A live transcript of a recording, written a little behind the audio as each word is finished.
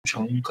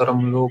शङ्करं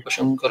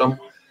लोकशङ्करं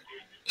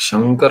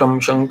शङ्करं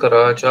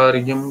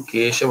शङ्कराचार्यं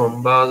केशवं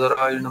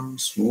बादरायणं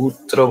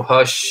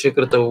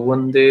सूत्रभाष्यकृतौ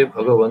वन्दे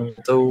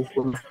भगवन्तौ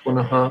पुनः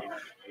पुनः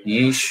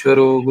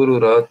ईश्वरो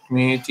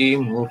गुरुरात्मेति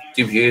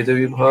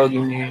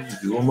मूर्तिभेदविभागिने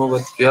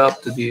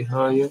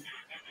व्योमवद्व्याप्तदेहाय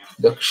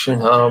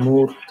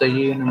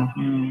दक्षिणामूर्तये नमः।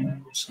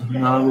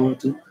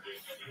 सहनावतु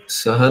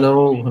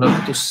सहनौ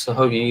भुनक्तु सह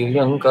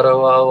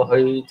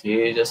वीर्यङ्करवावहै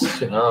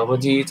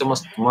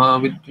तेजस्विनावधीतमस्तु मा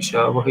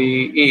विद्विषावहै।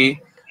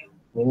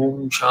 ॐ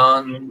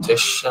शान्तिः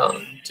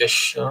शान्तिः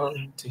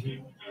शान्तिः।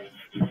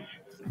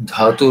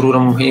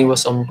 धातुरुरम्भैव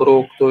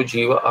सम्प्रोक्तो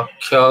जीव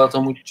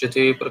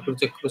आख्यातमुच्यते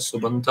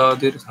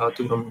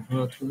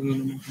प्रकृतिकृत्सुबन्तादिर्धातुब्रह्मणे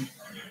नमः।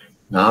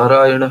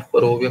 नारायणः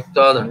परो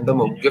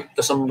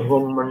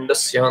व्यक्तादण्डमव्यक्तसम्भवं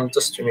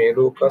मण्डस्यान्तश्च मे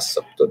लोकाः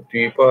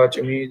सप्तद्वीपा च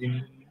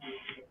मेदिनी।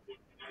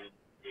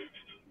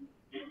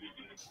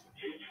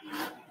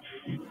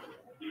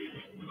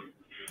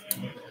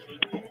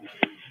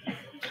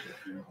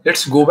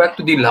 Let's go back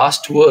to the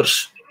last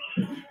verse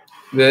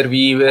where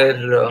we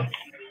were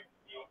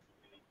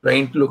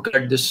trying to look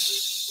at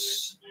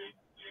this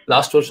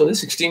last verse of the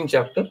 16th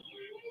chapter.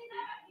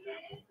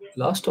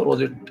 Last, or was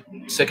it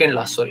second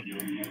last? Sorry.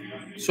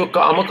 So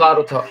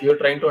Kamakartha, you are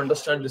trying to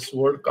understand this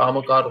word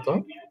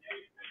Kamakartha.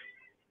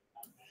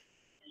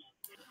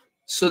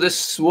 So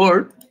this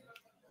word,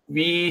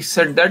 we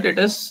said that it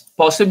is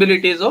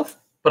possibilities of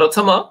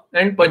Prathama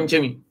and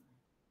Panchami.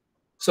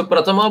 So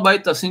Prathama by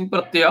Tasing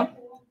Pratyaya,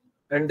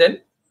 and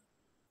then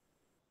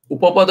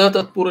Upapada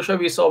Tatpurusha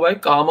we saw by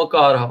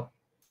Kamakarha.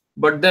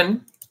 But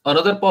then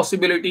another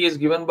possibility is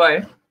given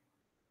by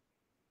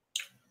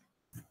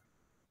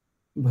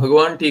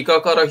Bhagavan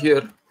Tikakara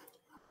here.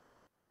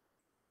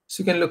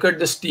 So you can look at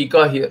this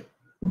Tika here.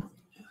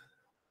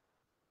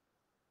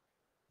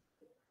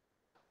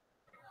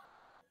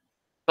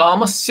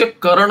 Kamasya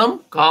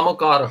Karanam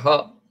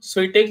Kamakarha.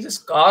 So it takes this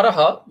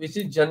Karaha, which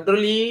is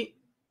generally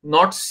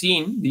not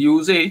seen, the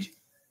usage.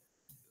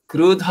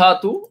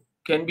 Krudhatu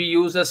can be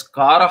used as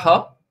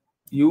Karaha,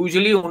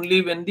 usually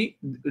only when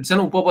it's an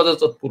Upapada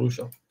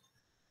Tatpurusha.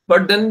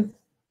 But then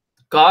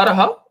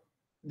Karaha,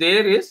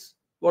 there is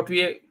what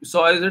we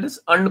saw as it is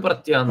and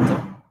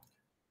Pratyanta.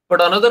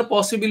 But another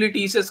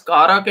possibility is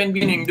Kara can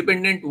be an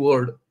independent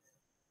word,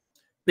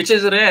 which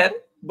is rare,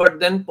 but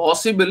then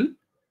possible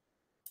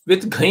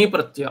with Ghani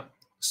Pratyaya.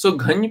 So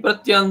Ghani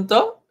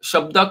Pratyanta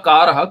Shabda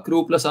Karaha,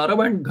 Kru plus Arab,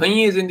 and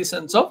Ghani is in the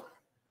sense of,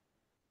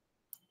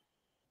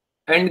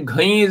 and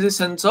Ghani is the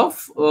sense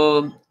of,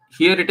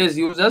 here it is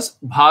used as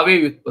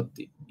Bhave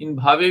Vyutpatti. In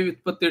Bhave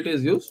Vyutpatti it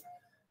is used,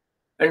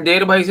 and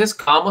thereby it says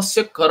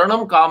Kamasya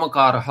Karanam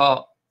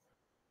Kamakaraha.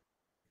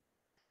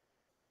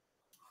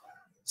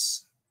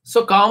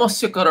 So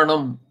Kamasya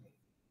Karanam,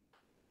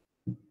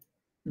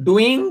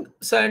 doing,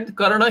 and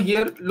Karana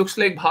here looks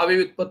like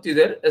Bhave Vyutpatti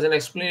there as an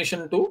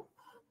explanation to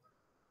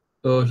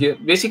here.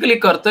 Basically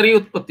Kartari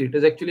Utpatti, it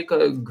is actually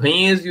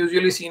Ghani is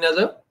usually seen as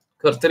a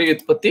Kartari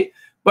Utpatti,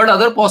 but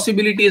other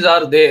possibilities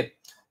are there.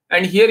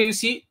 And here you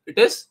see it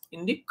is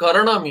in the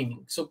Karana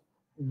meaning. So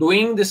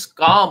doing this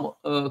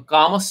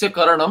Kamasya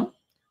Karanam,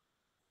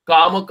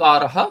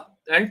 Kamakaraha,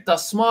 and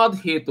Tasmad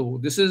Hetu.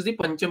 This is the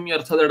Panchami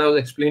Artha that I was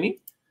explaining.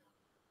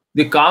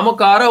 The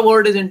Kamakara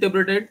word is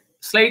interpreted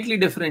slightly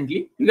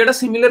differently. You get a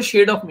similar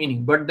shade of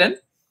meaning, but then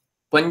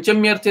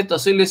Panchami Artha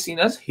Tasil is seen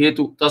as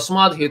Hetu,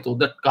 Tasmad Hetu.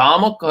 That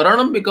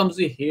Kamakaranam becomes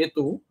the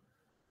Hetu.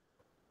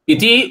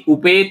 Iti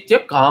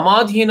upetya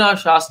kamadhina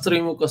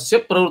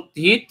shastrimukasya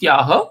pravritti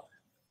tyaha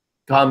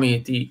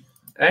kameti.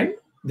 And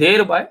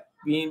thereby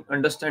we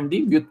understand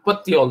the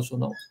Vyutpatti also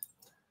now.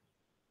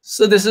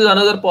 So this is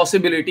another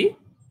possibility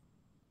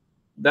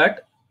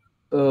that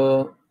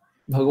Bhagavan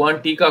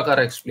Tikakara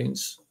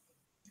explains.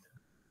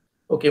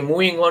 Okay,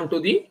 moving on to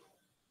the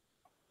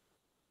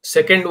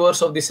second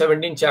verse of the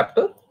 17th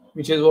chapter,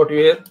 which is what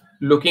we are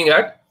looking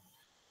at.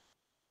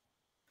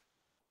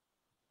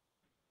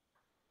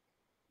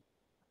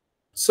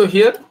 So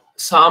here,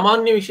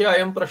 Samanya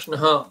Vishayam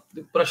Prashnaha,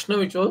 the Prashna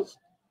which was,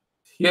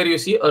 here you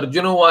see,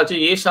 Arjuna Vacha,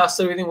 Ye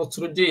Shastra Vidim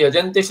Utsrujya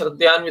Yajante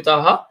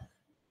Shraddhyanvitaha,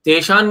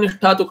 Teshan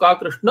Nishtha tu ka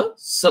Krishna,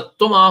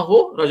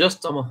 Sattamaho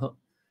Rajastamaha.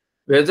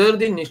 Whether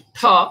the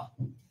Nishtha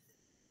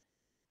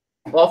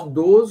of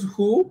those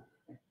who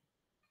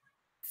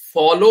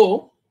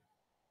follow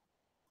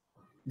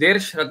their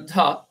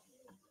Shraddha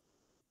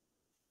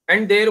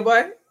and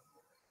thereby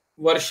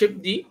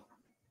worship the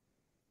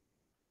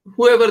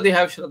whoever they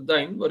have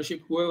Shraddha in,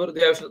 worship whoever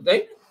they have Shraddha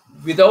in,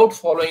 without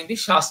following the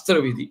Shastra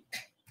Vidhi.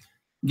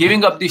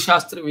 Giving up the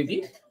Shastra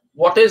Vidhi,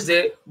 what is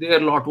their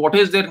lot? What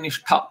is their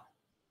Nishtha?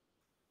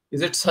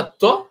 Is it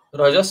Sattva,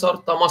 Rajas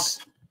or Tamas?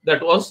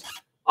 That was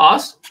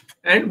asked.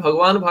 And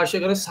Bhagavan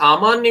Bhashyakara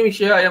Samanya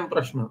Vishayam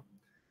Prashna.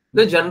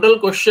 The general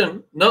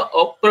question, Na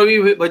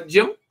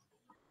Apravibhajyam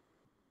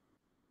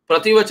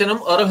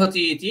Prativachanam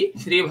Arhati iti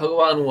Shri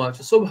Bhagavan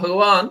Uvacha. So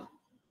Bhagavan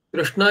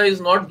Krishna is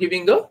not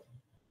giving a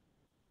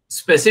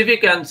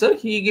specific answer.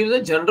 He gives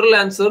a general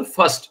answer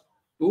first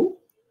to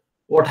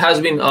what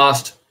has been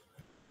asked.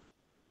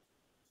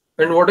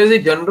 And what is the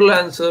general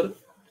answer?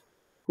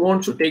 Who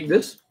wants to take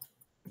this?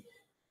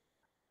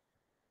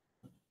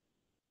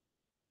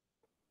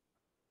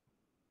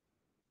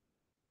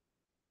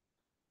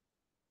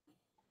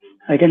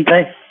 I can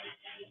try.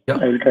 Yeah.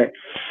 I will try.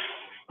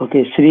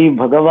 Okay. Sri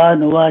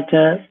Bhagavan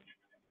Uvacha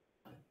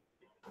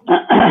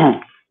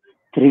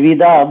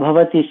Trivida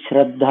Bhavati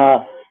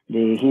Shraddha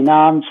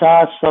Dehinam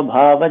Sa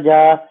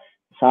Swabhavaja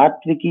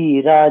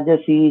Satviki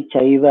Rajasi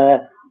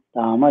Chaiva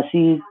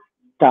Tamasi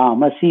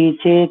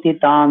Cheti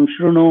Tam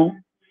Shrunu.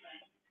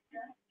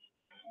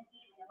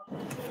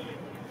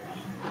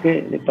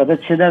 Okay, the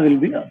Padacheda will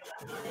be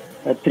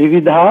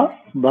Trividha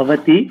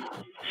Bhavati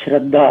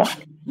Shraddha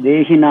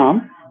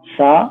Dehinam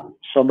Sa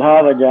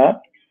Swabhavaja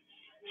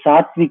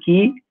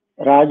Satviki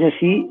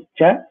Rajasi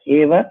Cha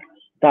Eva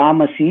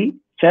Tamasi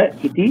Cha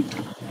Iti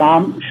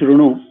Tam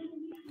Shrunu.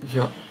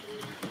 Yeah.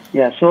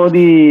 Yeah, so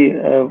the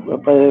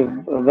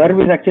verb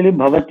is actually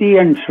Bhavati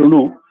and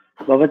Shrunu.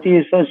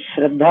 Bhavati is for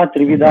Shraddha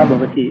Trividha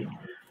Bhavati.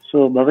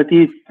 So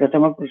Bhavati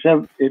Pratama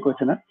Purusha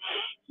Ekvachana.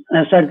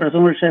 Sorry, Pratama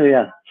Purusha,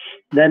 yeah.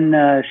 Then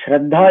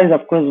Shraddha is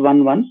of course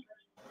 1-1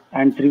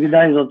 and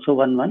Trividha is also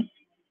 1-1.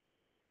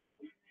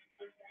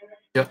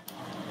 Yeah.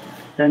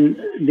 Then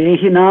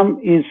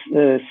Dehinam is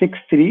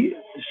 6-3,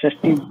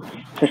 Shashti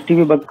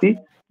Vibhakti,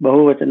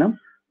 Bahuvachanam.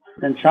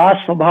 Then Sa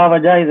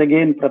Swabhavaja is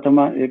again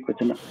Pratama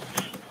Ekvachana.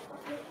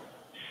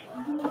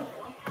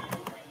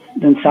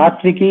 Then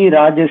Satviki,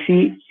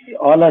 Rajasi,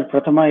 all are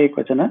Pratama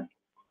Ekvachana.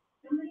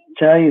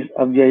 Cha is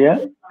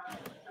Avyaya,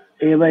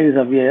 Eva is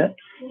Avyaya.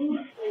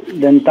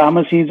 Then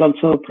Tamasi is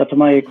also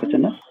Pratama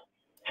Ekvachana.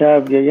 Cha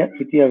Avyaya,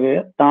 Iti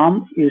Avyaya.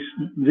 Tam is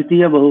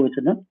Dvitiya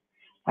Bahuvachana.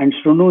 And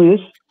Shrunu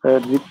is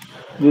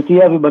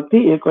Dvitiya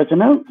Vibhakti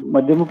Ekvachana,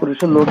 Madhyama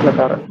Purusha Lot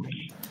Lakara.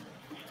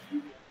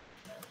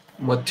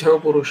 Madhyama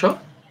Purusha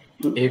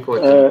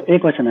Ekvachana.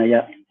 Ekvachana,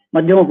 yeah.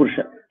 Madhyama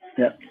Purusha,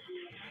 yeah.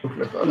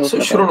 So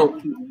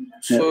Shrunu.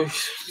 So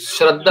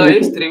Shraddha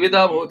is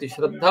Trividha Bhavati.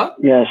 Shraddha.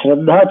 Yeah,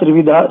 Shraddha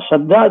Trividha.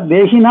 Shraddha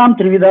Dehinam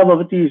Trividha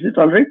Bhavati. Is it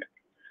all right?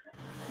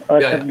 Or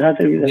Yeah, Shraddha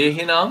Trividha?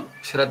 Dehinam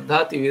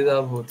Shraddha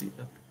Trividha Bhavati.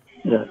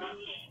 Yeah.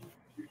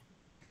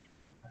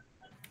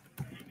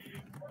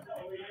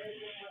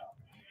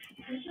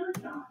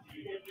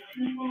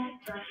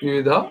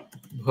 Trividha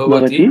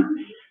Bhavati.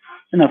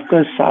 And of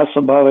course, Sa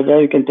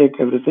Swabhavaja, you can take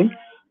everything.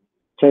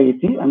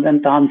 Chaiti. And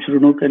then Tam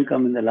Shrunu can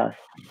come in the last.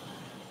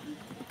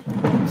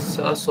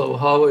 Sa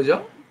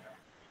Swabhavaja.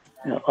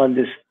 Yeah, all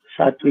this.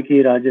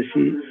 Satviki,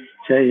 Rajasi,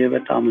 Chayeva,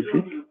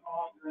 Tamasi.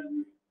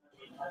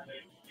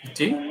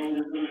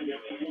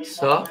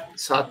 Sa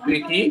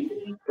Satviki,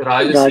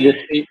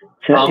 Rajasi,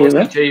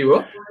 Tamasi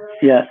Chaiva.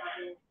 Yeah.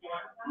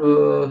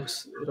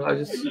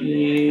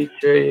 Rajasi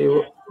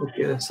Chaiva.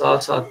 Okay, Sa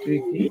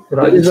Satviki,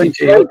 Rajasi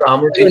Chaiva,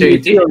 Tamasi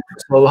Chaiti.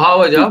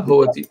 Swabhavaja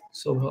Bhavati.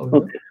 Swabhavaja.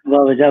 Okay,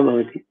 Swabhavaja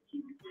Bhavati.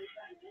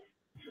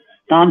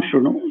 Tam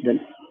Shrunu then.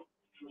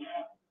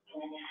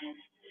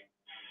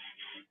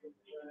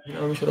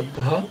 Nam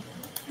Shraddha.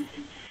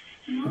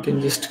 You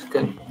can just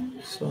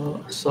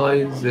Sa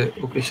is there.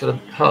 Okay,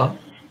 Shraddha.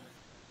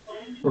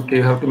 Okay,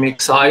 you have to make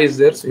Sa is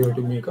there, so you have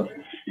to make a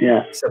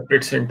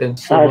separate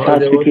sentence. So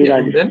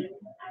and then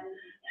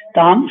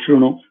Tam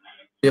Shrunu.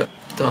 Yeah,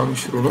 Tam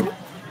Shrunu.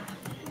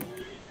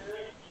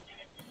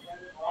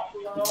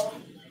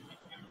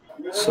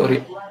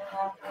 Sorry.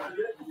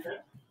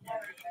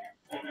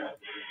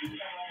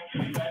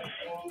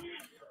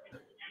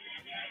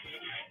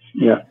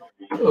 Yeah.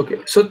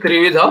 Okay, so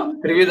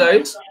Trividha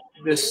is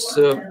this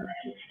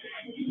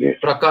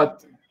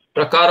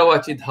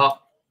Prakaravachi Dha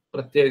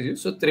Pratyaya.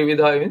 So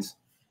Trividha means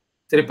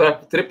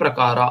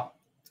Triprakara.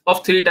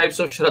 Of 3 types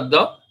of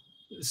Shraddha.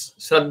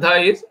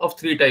 Shraddha is of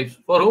 3 types.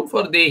 For whom?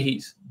 For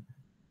Dehis.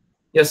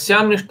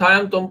 Yasyam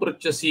Nishtayam Tvam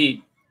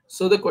Pruchasi.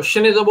 So the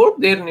question is about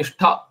their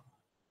Nishtha.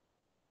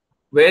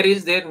 Where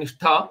is their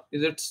Nishtha?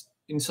 Is it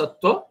in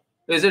Sattva?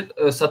 Is it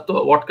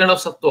Sattva? What kind of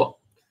Sattva?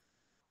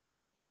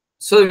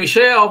 So the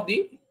Vishaya of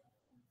the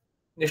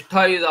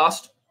Nishtha is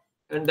asked,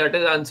 and that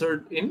is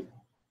answered in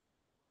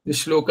the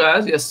shloka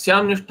as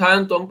Yasyam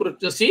Nishtayam Tvam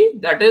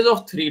Pruchasi. That is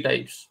of 3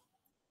 types.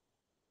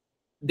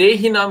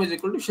 Dehi Nam is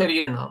equal to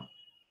Sharira Nam.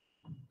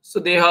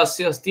 So Deha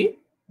Asya Asti,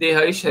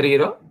 Deha is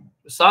Sharira,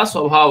 Sa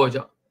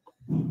Swabhavaja.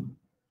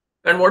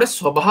 And what is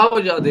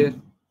Swabhavaja there?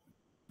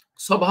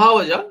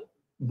 Swabhavaja,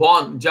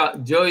 born,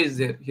 Ja is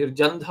there. Here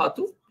Jan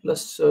Dhatu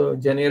plus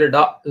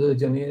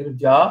Janer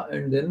Ja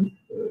and then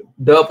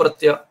Da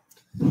Pratyaya.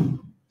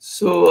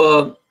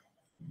 So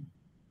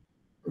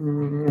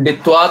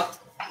Ditvat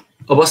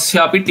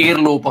Avasyapi Tir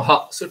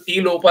Lopaha. So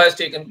T Lopa has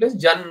taken place.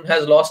 Jan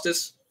has lost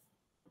his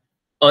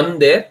An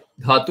there,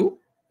 Dhatu,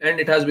 and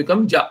it has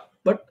become Ja.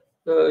 But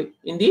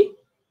in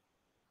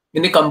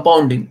the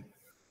compounding.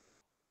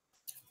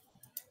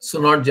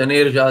 So not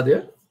Janer Ja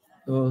there.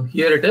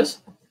 Here it is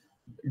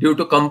due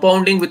to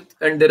compounding with,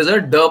 and there is a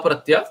Da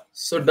Pratyaya.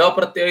 So Da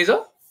Pratyaya is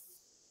a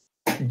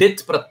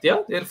Dit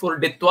Pratyaya. Therefore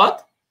Ditvat,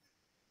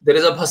 there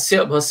is a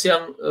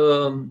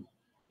Bhasyam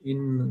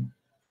in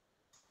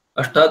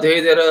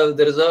Ashtadhyayi,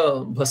 there is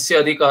a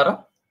Bhasya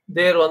Adhikara.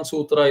 There one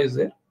sutra is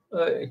there.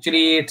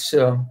 Actually it's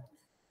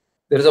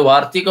there is a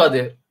Vartika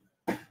there.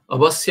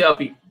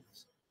 Abhasyapi.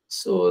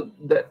 So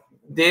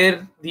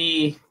there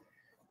the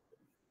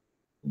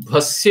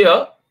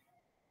Bhasya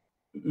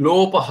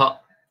Lopaha,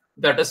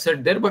 that is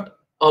said there, but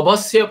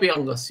abhasya api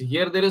angasya.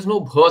 Here there is no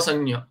bha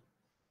sanya.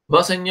 Bha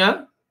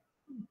sanya,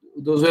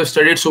 those who have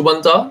studied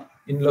Subanta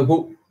in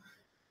Laghu,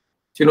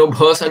 you know,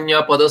 bha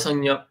sanya, pada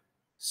sanya.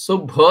 So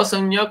bha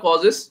sanya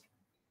causes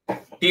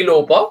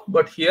tilopa,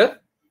 but here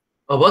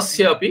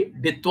abhasya api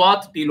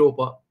ditvat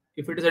tilopa.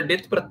 If it is a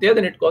dit pratyaya,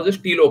 then it causes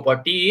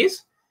tilopa. T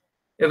is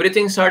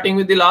everything starting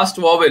with the last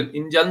vowel.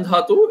 In jan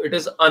dhatu, it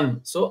is an.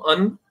 So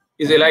an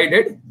is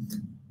elided,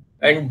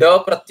 and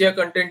da pratyaya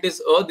content is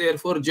a.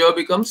 Therefore, ja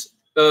becomes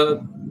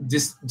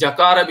this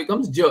jakara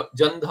becomes ja.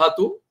 Jan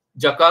dhatu,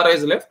 jakara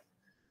is left.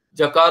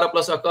 Jakara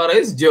plus akara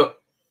is ja,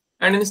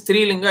 and in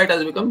Strilinga it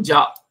has become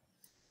ja.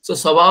 So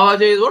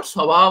sabhavaja is what?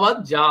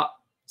 Sabhavat ja.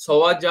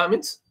 Sabhavat ja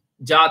means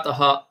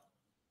jataha,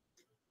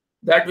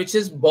 that which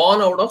is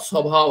born out of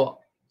swabhava.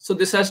 So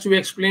this has to be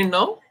explained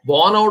now.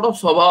 Born out of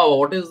swabhava.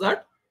 What is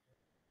that?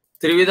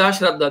 Trividha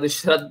Shraddha. The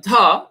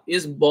Shraddha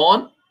is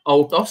born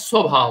out of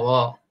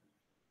swabhava.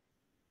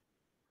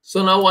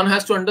 So now one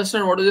has to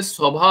understand what is this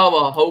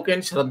swabhava. How can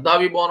Shraddha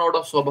be born out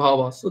of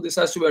swabhava? So this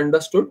has to be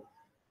understood.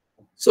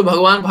 So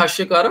Bhagavan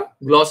Bhashyakara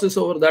glosses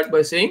over that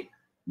by saying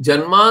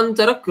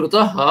Janmantara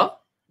Krutaha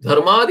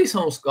Dharmadi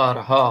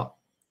Samskaraha.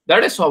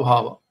 That is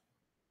swabhava.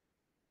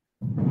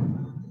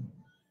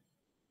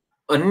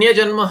 Anya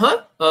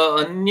Janmaha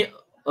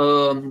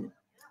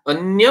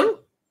Anyam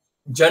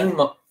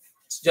Janma.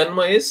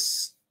 Janma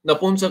is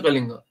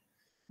Napunsakalinga.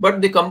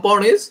 But the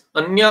compound is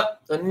Anyat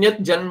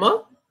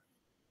Janma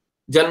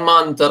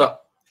Janmantara.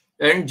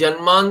 And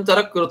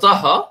Janmantara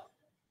Krutaha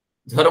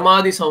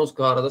Dharmadi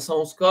Samskara. The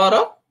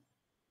Samskara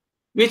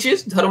which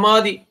is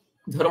Dharmadi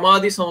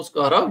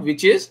Samskara,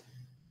 which is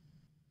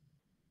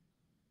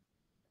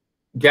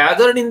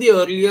gathered in the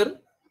earlier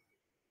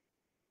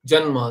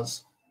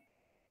Janmas.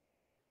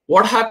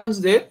 What happens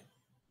there?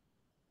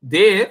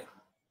 There,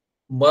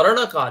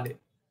 Marana Kale,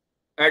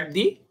 at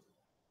the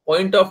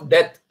point of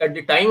death, at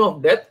the time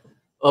of death,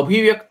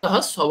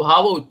 Abhivyaktaha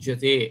Swabhava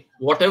Uchyate.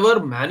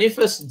 Whatever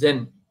manifests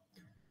then,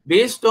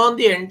 based on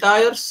the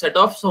entire set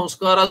of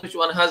samskaras which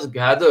one has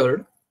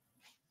gathered,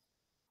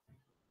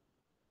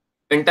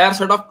 entire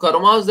set of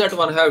karmas that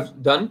one has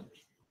done,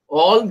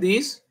 all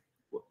these,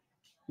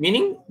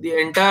 meaning the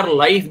entire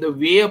life, the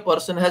way a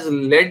person has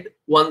led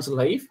one's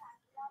life,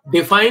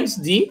 defines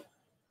the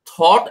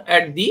thought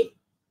at the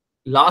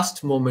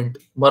last moment,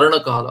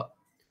 Marana Kala.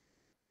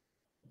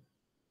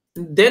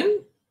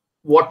 Then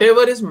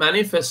whatever is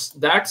manifest,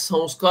 that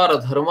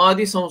samskara,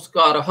 dharmadi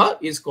samskaraha,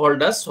 is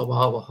called as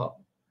swabhavaha.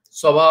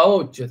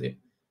 Swabhava uchyate.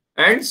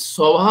 And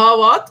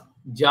swabhavat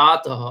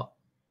jataha.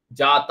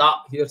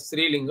 Jata, here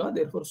Strilinga,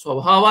 therefore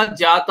swabhavat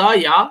jata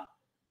ya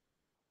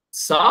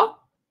sa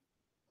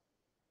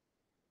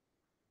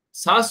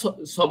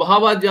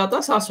swabhavat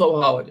jata sa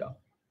swabhavaja.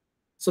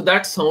 So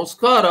that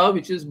samskara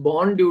which is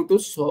born due to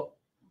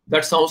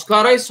that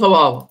samskara is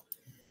swabhava.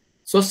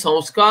 So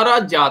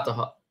samskara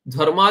jataha.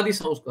 Dharmadi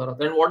samskara.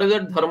 Then what is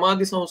that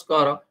dharmadi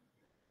samskara?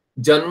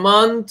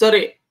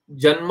 Janmantare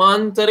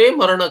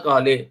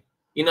maranakale.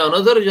 In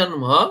another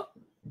janma,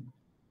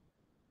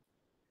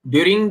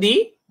 during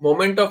the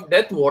moment of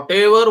death,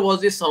 whatever was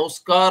the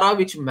samskara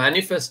which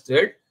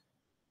manifested,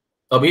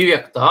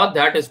 abhivyakta,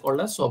 that is called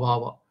as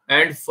swabhava.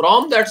 And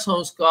from that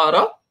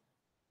samskara,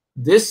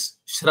 this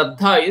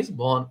Shraddha is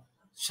born.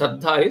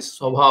 Shraddha is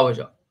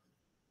swabhavaja.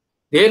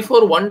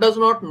 Therefore, one does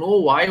not know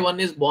why one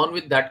is born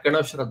with that kind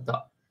of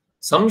Shraddha.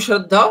 Some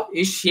Shraddha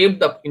is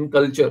shaped up in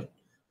culture,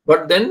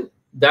 but then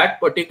that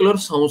particular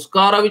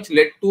samskara which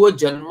led to a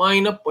janma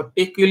in a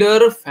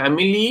particular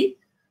family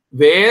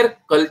where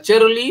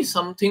culturally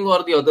something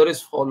or the other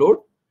is followed,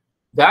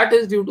 that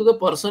is due to the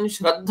person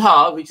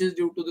Shraddha, which is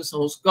due to the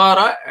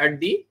samskara at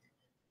the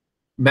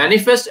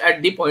manifest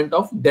at the point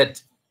of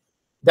death.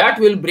 That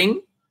will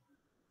bring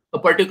a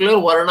particular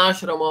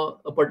varnashrama,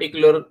 a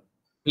particular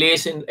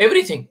place in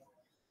everything.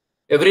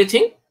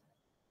 Everything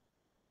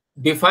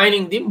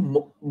defining the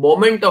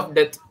moment of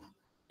death,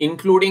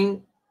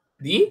 including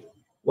the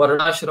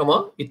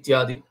varnashrama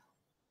ityadi,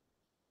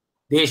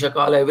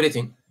 deshakala,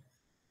 everything.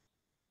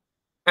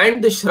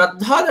 And the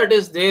Shraddha that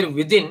is there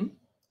within,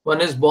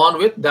 one is born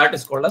with, that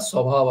is called as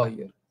swabhava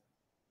here.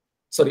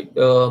 Sorry,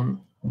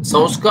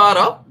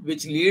 samskara,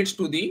 which leads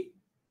to the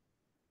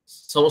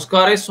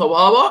samskara is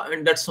swabhava,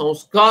 and that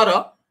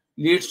samskara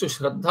leads to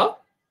Shraddha,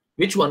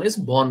 which one is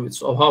born with,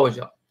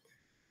 swabhavaja.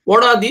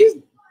 What are these?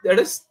 That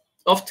is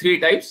of three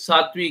types.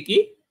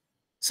 Satviki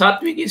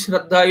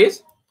Shraddha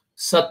is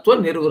Sattva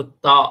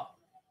Nirvritta.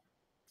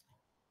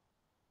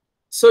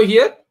 So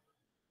here,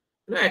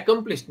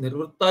 accomplished.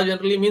 Nirvritta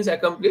generally means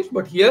accomplished,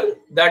 but here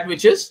that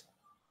which is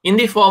in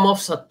the form of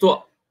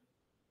Sattva.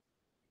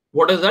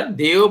 What is that?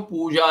 Deva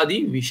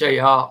Pujadi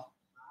Vishaya.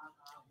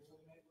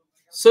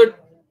 So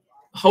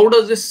how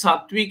does this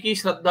Satviki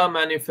Shraddha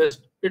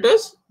manifest? It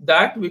is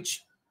that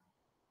which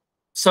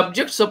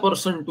subjects a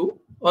person to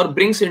or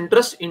brings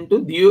interest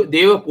into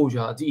Deva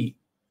Pujadi.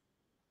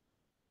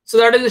 So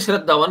that is the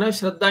Shraddha. One is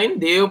Shraddha in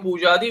Deva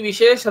Pujadi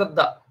Vishaya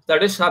Shraddha.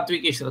 That is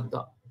Satviki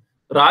Shraddha.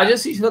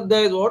 Rajasi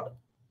Shraddha is what?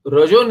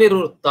 Rajo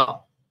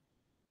Nirvritta.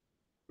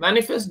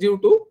 Manifests due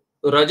to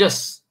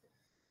rajas,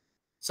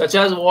 such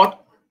as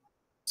what?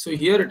 So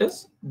here it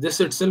is. This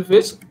itself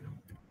is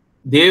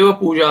Deva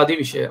Pujadi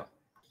Vishaya.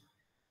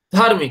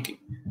 Dharmiki.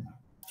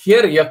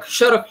 Here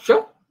Yaksha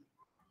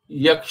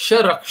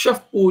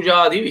Raksha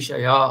Pujadi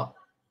Vishaya.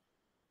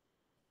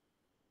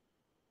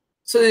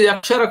 So the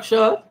Yaksha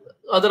Raksha,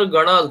 other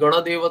Ganas,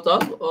 Gana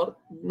Devatas, or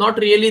not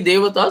really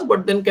Devatas,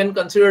 but then can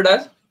considered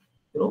as,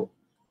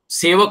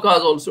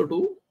 Sevakas also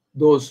to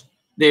those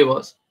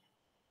Devas.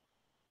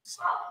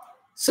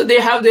 So they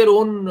have their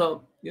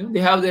own, they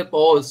have their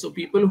powers. So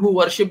people who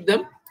worship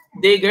them,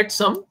 they get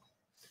some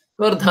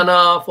for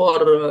dhana,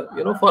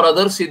 for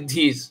other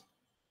siddhis.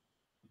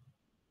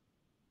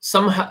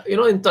 Some,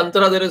 in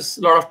Tantra there is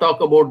a lot of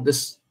talk about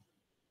this.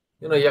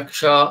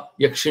 Yaksha,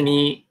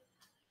 Yakshini,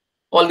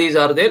 all these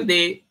are there.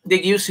 They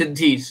give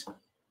siddhis.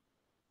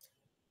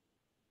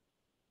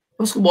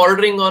 It's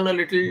bordering on a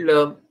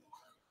little,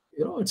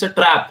 it's a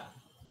trap.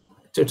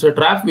 It's a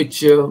trap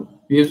which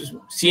we've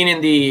seen in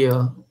the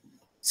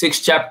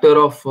 6th chapter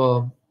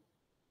of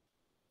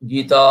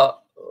Gita.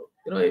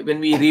 When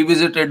we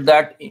revisited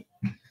that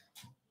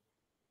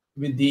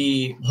with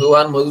the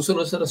Bhagavan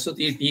Madhusudana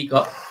Saraswati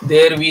Tika,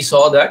 there we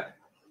saw that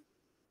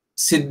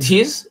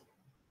siddhis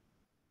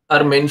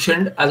are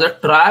mentioned as a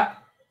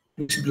trap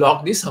which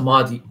block the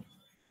samadhi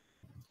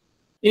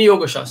in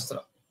Yoga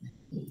Shastra.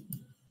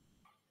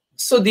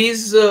 So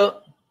these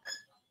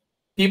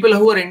people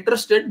who are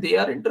interested, they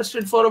are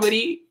interested for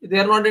they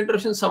are not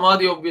interested in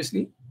samadhi,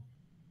 obviously.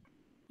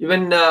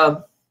 Even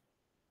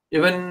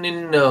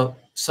in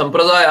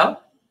Sampradaya,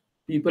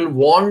 people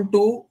want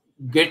to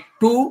get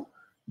to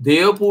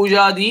Deva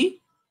Pujadi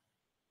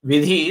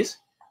Vidhis.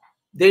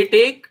 They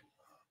take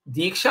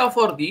Diksha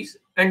for these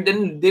and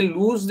then they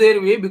lose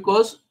their way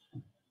because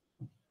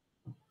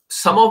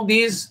some of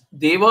these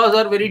Devas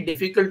are very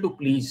difficult to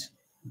please.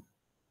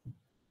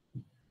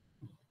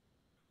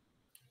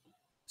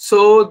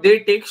 So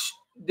they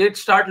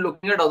start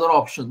looking at other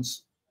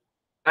options.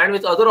 And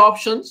with other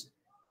options,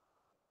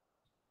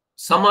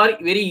 some are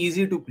very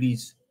easy to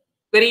please.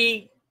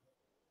 Very,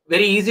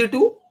 very easy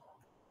to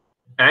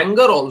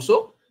anger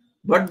also,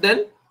 but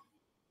then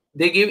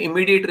they give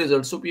immediate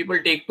results. So people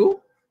take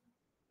to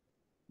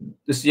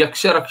this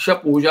Yaksha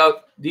Raksha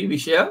Puja the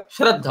Vishaya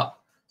Shraddha.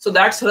 So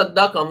that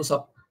Shraddha comes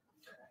up,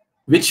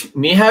 which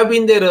may have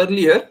been there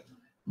earlier,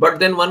 but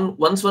then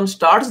once one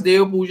starts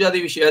Deva Puja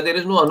the Vishaya, there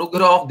is no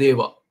Anugraha of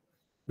Deva.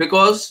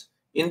 Because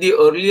in the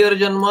earlier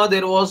Janma,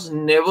 there was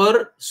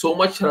never so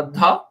much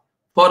Shraddha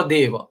for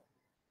Deva.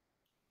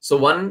 So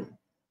one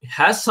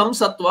has some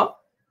Sattva,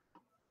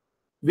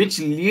 which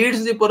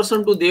leads the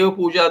person to Deva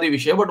Puja the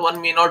Vishaya, but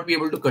one may not be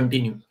able to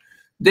continue.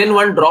 Then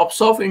one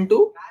drops off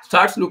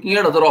starts looking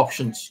at other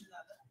options,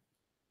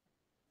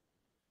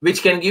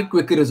 which can give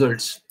quick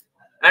results.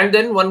 And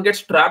then one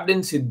gets trapped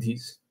in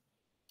siddhis.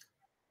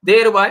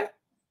 Thereby,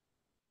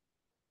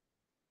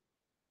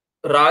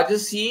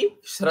 Rajasi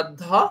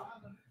Shraddha,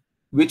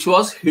 which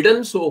was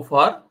hidden so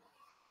far,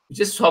 which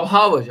is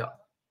Swabhavaja,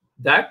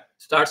 that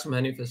starts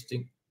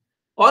manifesting.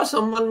 Or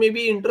someone may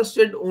be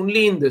interested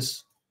only in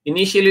this.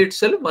 Initially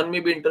itself, one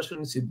may be interested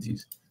in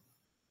siddhis.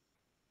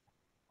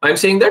 I'm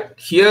saying that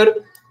here,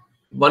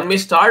 one may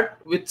start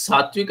with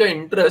Sattvika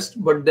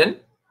interest, but then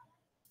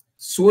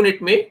soon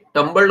it may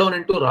tumble down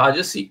into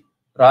Rajasi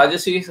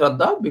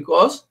Shraddha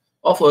because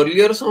of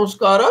earlier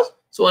samskaras.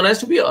 So one has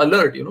to be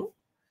alert,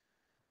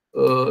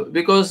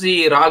 because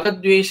the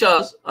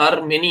Ragadveshas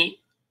are many.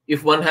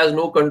 If one has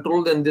no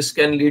control, then this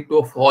can lead to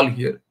a fall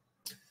here.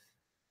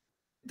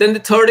 Then the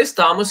third is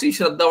Tamasi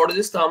Shraddha. What is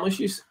this?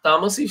 Tamasi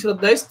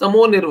Shraddha is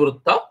Tamo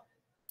Nirvritta,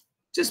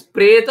 which is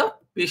Preta,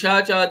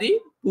 Pishachadi,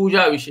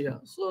 Puja Vishaya.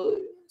 So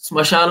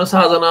Smashana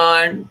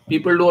Sadhana and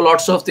people do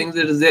lots of things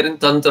that is there in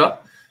Tantra.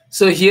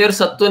 So here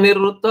Sattva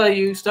Nirvritta,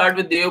 you start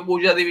with Deva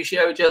Puja the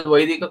Vishaya, which is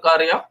Vaidika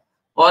Karya.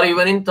 Or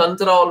even in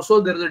Tantra also,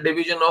 there is a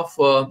division of,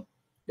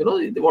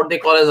 what they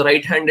call as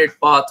right-handed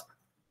path.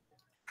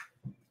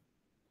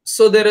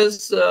 So there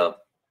is,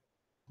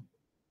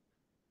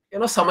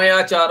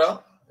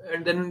 Samayachara,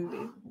 and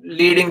then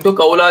leading to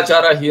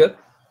Kaulachara here.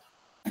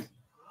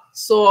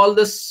 So all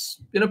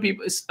this,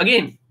 people,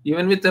 again,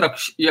 even with the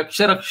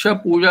Yaksha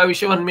Raksha Puja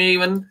Vishaya, one may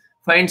even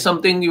find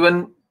something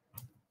even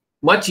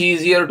much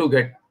easier to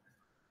get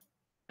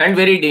and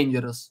very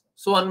dangerous.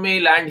 So one may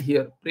land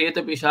here,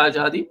 Preta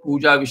Pishachadi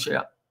Puja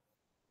Vishaya.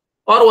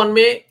 Or one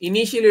may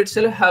initially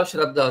itself have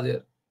Shraddha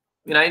there.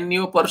 I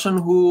knew a person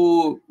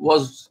who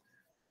was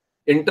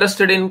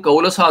interested in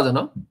Kaula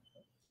Sadhana,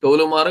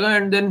 Kaula Marga,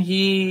 and then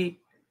he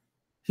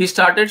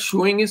started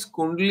showing his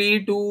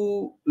Kundali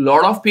to a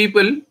lot of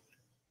people.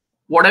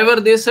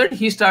 Whatever they said,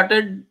 he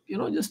started,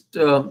 just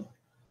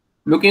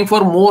looking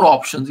for more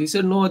options. He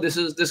said, no,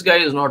 this guy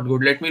is not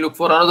good. Let me look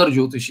for another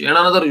Jyotishi and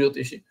another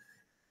Jyotishi.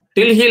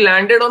 Till he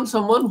landed on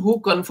someone who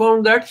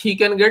confirmed that he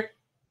can get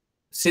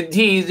Siddhi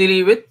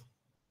easily with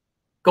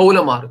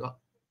Kaula Marga.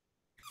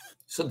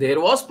 So there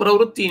was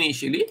Pravritti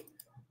initially.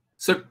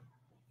 So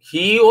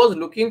he was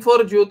looking for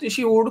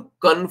Jyotishi who would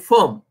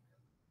confirm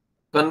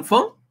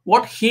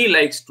what he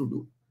likes to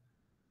do.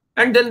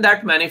 And then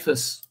that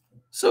manifests.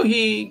 So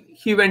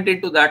he went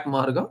into that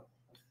marga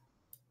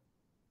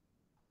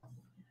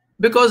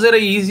because there are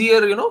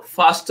easier,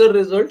 faster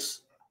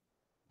results.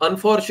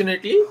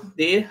 Unfortunately,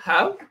 they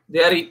are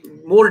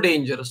more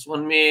dangerous.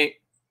 One may,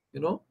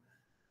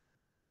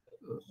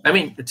 I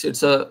mean,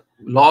 it's a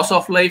loss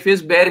of life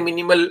is bare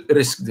minimal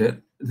risk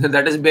there.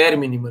 That is bare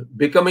minimal.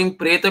 Becoming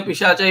preta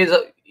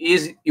pishacha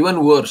is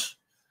even worse.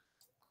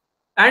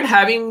 And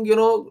having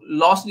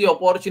lost the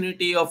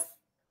opportunity of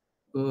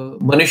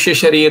Manusya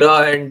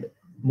Sharira and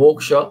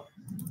Moksha,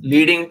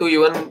 leading to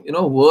even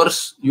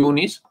worse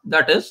yonis,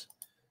 that is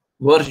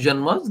worse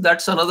janmas.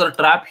 That's another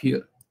trap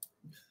here.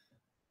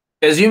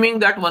 Assuming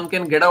that one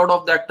can get out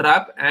of that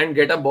trap and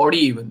get a body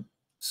even.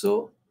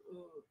 So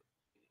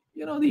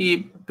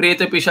the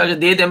Preta Pishacha,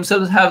 they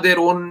themselves have their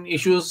own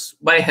issues.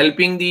 By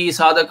helping the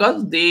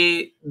sadhakas,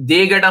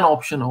 they get an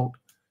option out,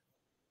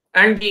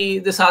 and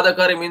the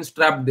sadhaka remains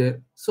trapped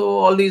there. So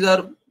all these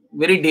are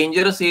very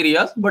dangerous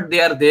areas, but they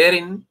are there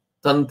in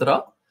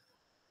Tantra.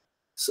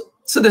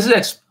 So this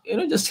is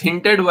just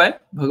hinted by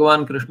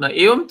Bhagavan Krishna.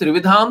 Evam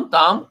trividham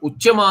tam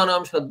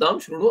uchyamanam shraddham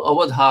shrunu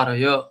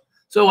avadharaya.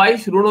 So why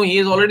shrunu? He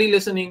is already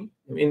listening.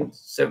 In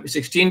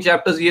 16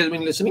 chapters he has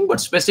been listening, but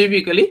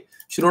specifically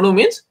shrunu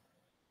means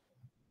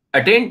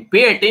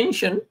pay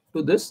attention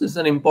to this. This is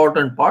an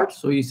important part.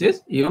 So he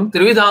says evam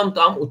trividham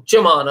tam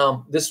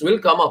uchyamanam. This will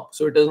come up.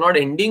 So it is not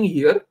ending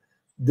here.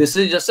 This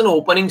is just an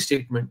opening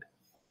statement,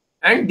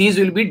 and these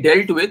will be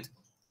dealt with.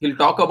 He'll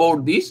talk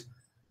about these.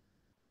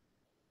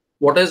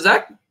 What is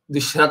that? The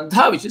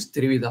Shraddha, which is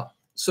Trivida.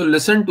 So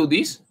listen to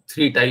these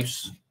three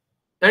types.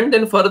 And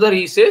then further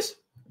he says,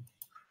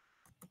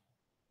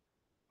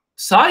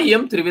 Sa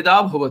yam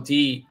Trivida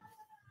bhavati.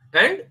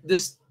 And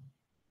this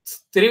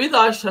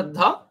Trivida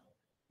Shraddha,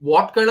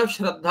 what kind of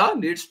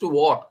Shraddha leads to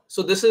what?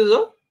 So this is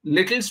a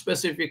little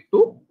specific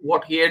to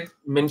what he had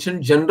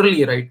mentioned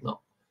generally right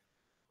now.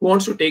 Who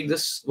wants to take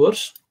this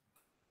verse?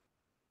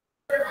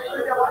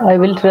 I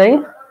will try.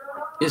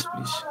 Yes,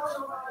 please.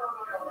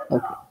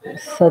 Okay.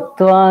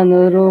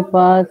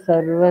 Sattvanurupa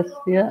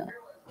sarvasya.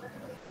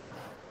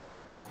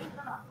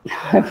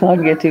 I'm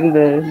not getting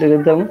the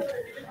rhythm.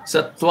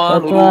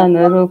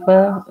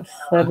 Sattvanurupa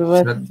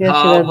sarvasya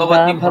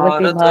shraddha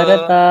bhavati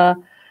bharata.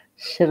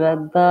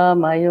 Shraddha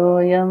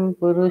mayoyam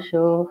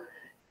purusho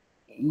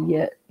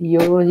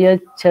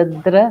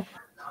yoyachadra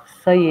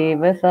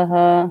sayeva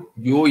saha.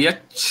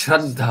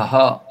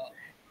 Yoyachraddha.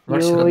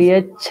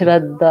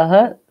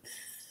 Yoyachraddha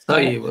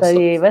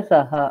sayeva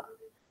saha.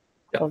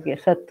 Okay,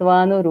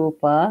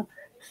 Sattvanurupa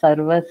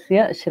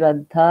sarvasya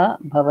shraddha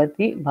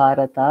bhavati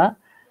bharata.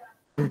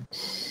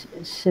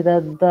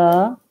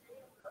 Shraddha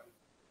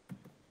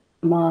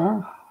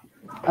ma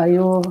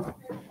ayo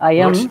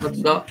ayam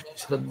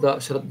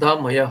Shraddha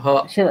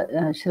mayaha.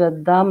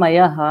 Shraddha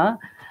mayaha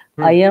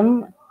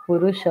ayam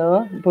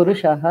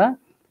purushaha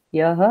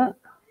yaha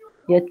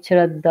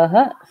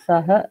yachraddha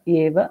saha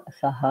eva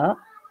saha.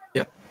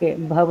 Okay,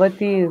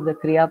 bhavati is the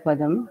kriya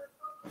padam.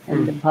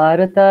 And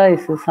Bharata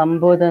is a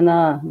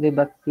Sambodhana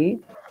Vibhakti.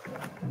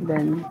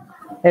 Then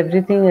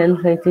everything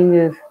else I think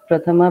is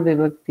Prathama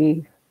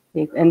Vibhakti.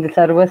 And the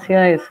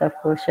Sarvasya is of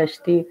course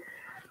Shashti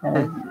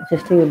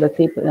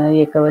Vibhakti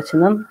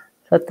Ekavachanam.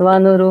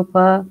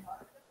 Sattvanurupa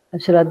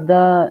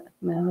Shraddha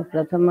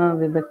Prathama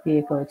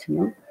Vibhakti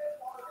Ekavachanam.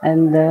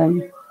 And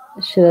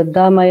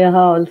Shraddha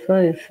Mayaha also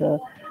is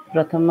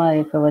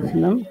Prathama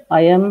Ekavachanam.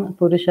 Ayam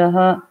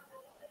Purushaha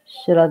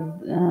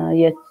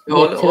Shraddha,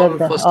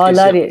 all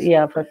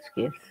are first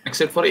case.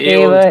 Except for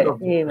Eva.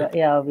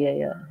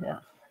 Yeah.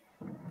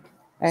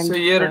 And so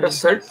here it is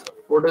said,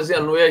 what is the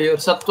Anvaya here?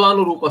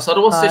 Sattvanurupa.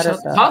 Sarvasya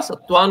Shraddha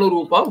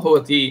Sattvanurupa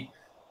Bhavati.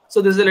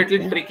 So this is a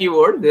little tricky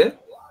word there.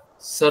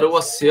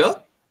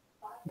 Sarvasya.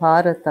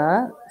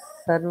 Bharata.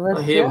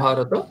 Sarvasya. Hey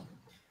Bharata.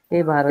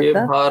 Hey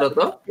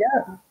Bharata.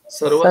 Yeah.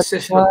 Sarvasya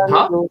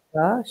Shraddha.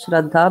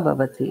 Shraddha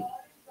Bhavati.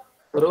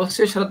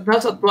 Sarvasya Shraddha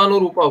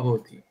Sattvanurupa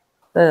Bhavati.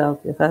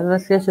 Okay.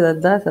 Sarvasya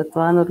Shraddha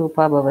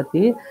Sattvanurupa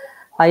Bhavati.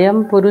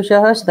 Ayam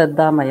Purushaha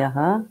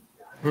Shraddhamayaha.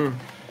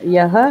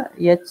 Yaha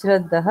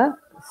Yachraddha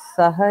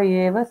Saha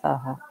Eva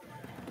Saha.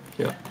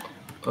 Yeah.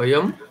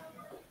 Ayam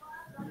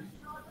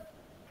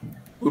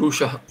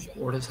Purushaha.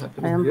 What is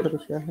happening Ayam here?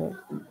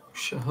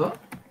 Purushaha.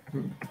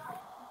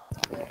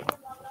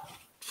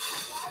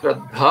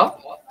 Shraddha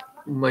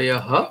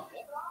Mayaha.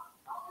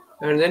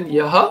 And then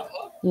Yaha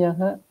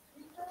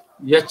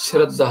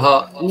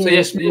Yachraddha. So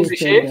yes, means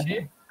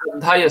Vishesh.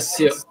 Shraddha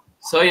Yasya.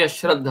 Sa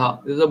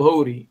Yashraddha. This is a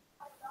Bhauri.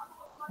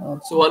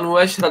 So one who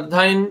has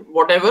Shraddha in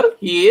whatever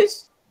he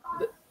is,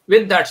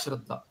 with that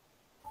Shraddha.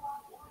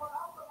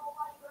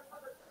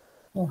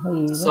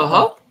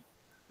 Saha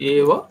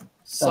Eva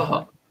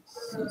Saha.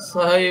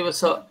 Saha Eva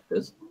Saha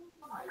is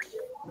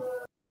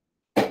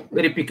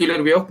very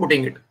peculiar way of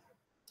putting it.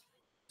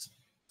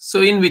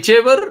 So in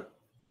whichever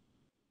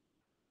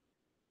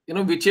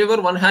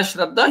one has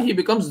Shraddha, he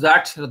becomes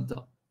that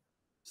Shraddha.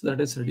 So that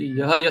is ready.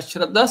 Yaha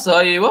Yashraddha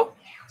Saha Eva.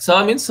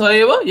 Saha means Saha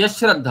Eva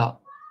Yashraddha.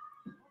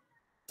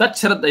 Tat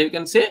Shraddha. You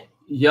can say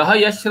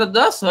Yaha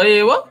Yashraddha Saha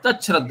Eva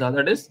Tat Shraddha.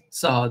 That is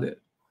Saha there.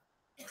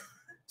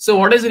 So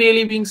what is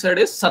really being said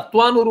is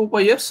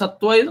Sattvanurupa here.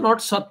 Sattva is not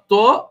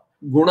Sattva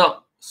Guna.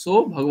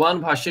 So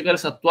Bhagavan Bhashyakar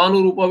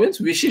Sattvanurupa means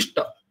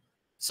Vishishta.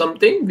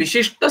 Something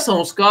Vishishta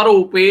Samskara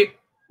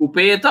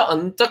Upeta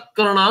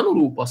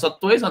Antakarananurupa.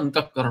 Sattva is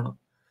Antakarana.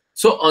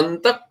 So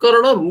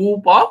Antakarana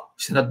Rupa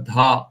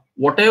Shraddha.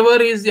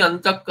 Whatever is the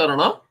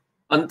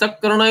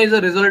Antakarana is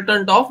a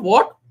resultant of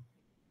what?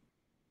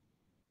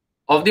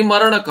 Of the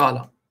Marana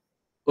Kala.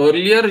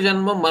 Earlier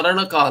Janma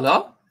Marana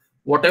Kala,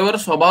 whatever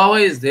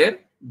Swabhava is there,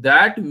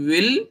 that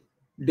will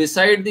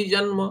decide the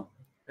Janma.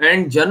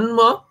 And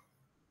Janma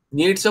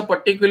needs a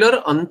particular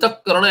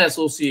Antakarana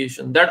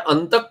association. That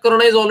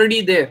Antakarana is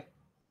already there.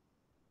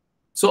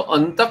 So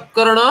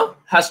Antakarana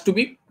has to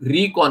be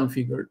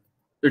reconfigured.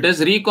 It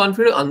is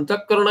reconfigured.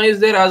 Antakarana is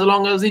there as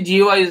long as the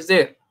Jiva is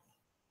there.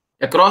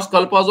 Across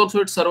Kalpas also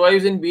it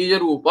survives in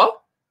Bija Rupa,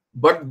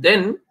 but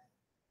then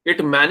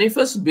it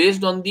manifests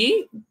based on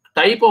the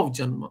type of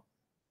Janma.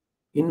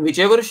 In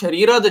whichever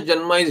Sharira the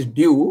Janma is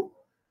due,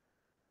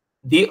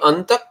 the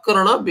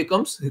Antakarana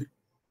becomes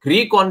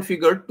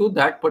reconfigured to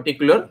that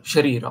particular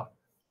Sharira.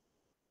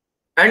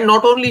 And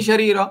not only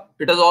Sharira,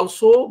 it is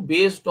also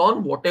based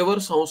on whatever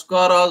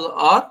Samskaras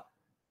are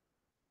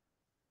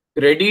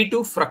ready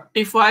to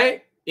fructify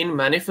in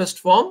manifest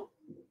form,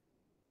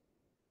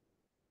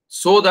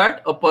 so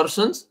that a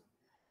person's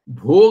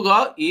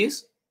bhoga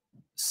is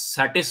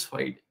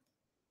satisfied.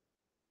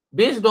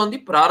 Based on the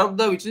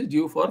prarabdha which is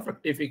due for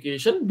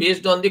fructification,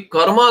 based on the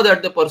karma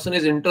that the person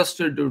is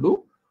interested to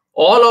do,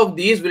 all of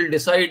these will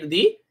decide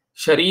the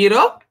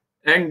sharira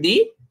and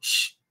the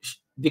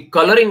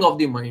coloring of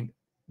the mind.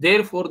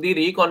 Therefore, the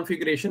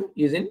reconfiguration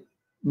is in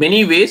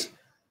many ways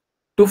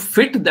to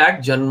fit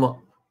that janma,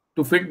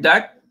 to fit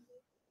that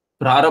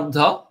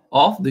prarabdha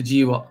of the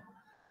jiva.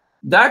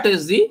 That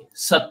is the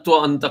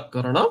sattva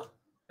antakarana.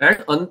 And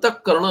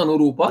antakarana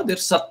anurupa, their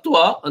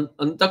sattva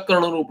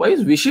antakarana anurupa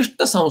is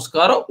vishishta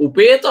samskara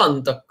upeta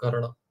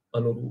antakarana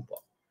anurupa.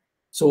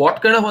 So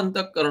what kind of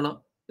antakarana?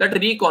 That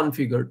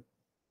reconfigured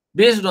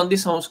based on the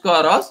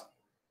samskaras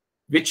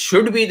which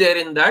should be there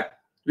in that,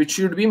 which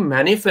should be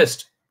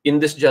manifest in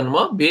this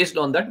janma, based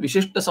on that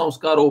vishishta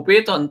samskara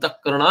upeta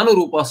antakarana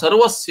anurupa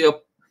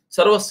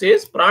sarvasya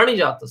is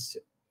pranijatasya.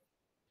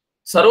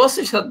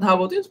 Sarvasya shraddha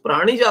bhavati is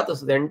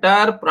pranijatasya. The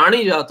entire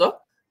pranijata,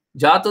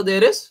 jata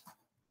there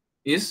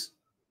is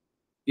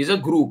a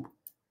group.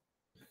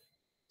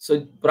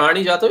 So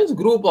prani jata is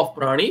group of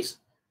pranis.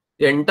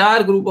 The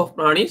entire group of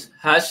pranis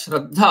has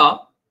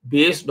shraddha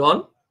based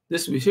on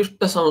this vishishta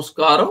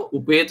samskara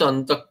upeta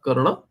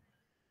antakarana,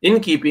 in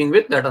keeping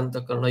with that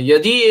antakarana.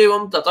 Yadi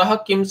evam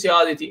tataha kim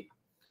syaditi.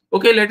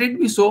 Okay, let it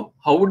be so.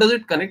 How does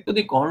it connect to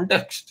the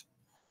context?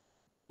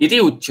 Iti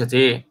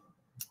uchyate.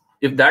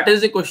 If that is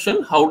the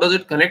question, how does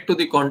it connect to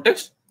the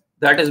context?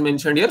 That is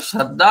mentioned here.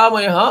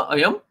 Shraddhamayaha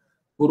ayam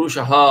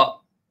purushaha.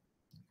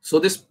 So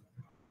this,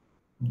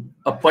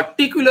 a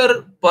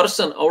particular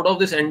person out of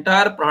this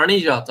entire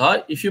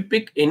pranijata, if you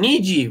pick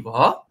any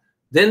jiva,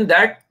 then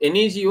that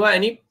any jiva,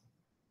 any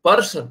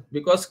person,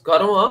 because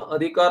karma,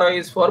 adhikara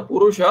is for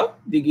purusha,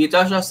 the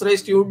Gita Shastra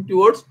is tuned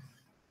towards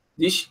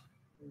this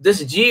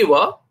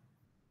jiva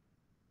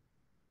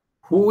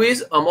who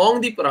is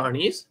among the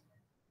pranis.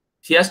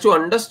 He has to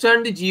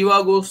understand the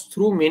jiva goes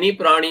through many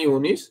prani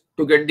yonis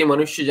to get the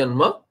manushya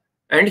janma.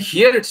 And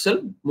here itself,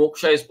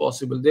 moksha is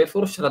possible.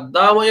 Therefore,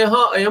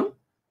 shraddhamayaha ayam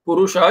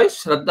purusha is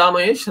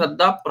shraddhamaya,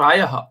 shraddha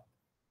prayaha.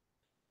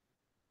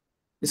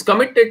 Is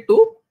committed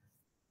to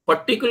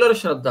particular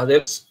shraddha.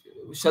 There's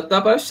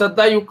shraddha praya,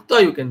 shraddha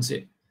yukta, you can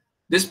say.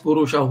 This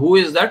purusha, who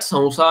is that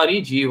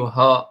samsari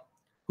jivaha,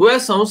 who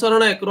has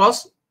samsarana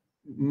across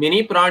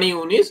many prani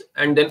yonis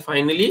and then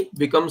finally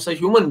becomes a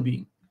human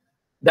being.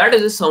 That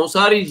is a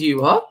samsari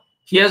jiva.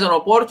 He has an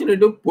opportunity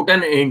to put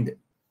an end.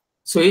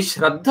 So his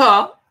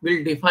shraddha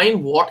will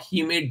define what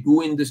he may do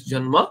in this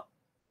janma.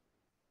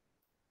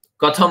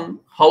 Katham,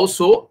 how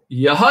so?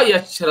 Yaha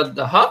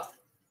yashraddha.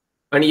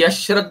 And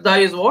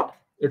yashraddha is what?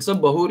 It's a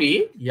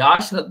bahuri. Ya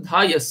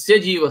shraddha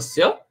yasya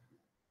jivasya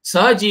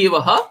sah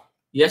jivaha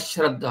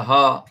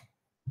yashraddha.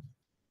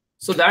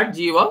 So that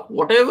jiva,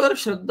 whatever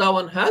shraddha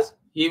one has,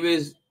 he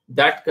is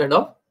that kind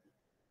of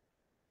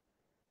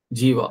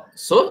jiva.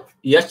 So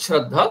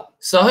yashraddha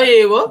saha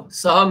eva.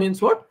 Saha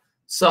means what?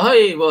 Saha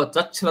eva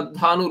tat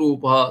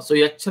shraddhanurupa. So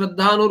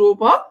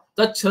yashraddhanurupa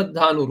tat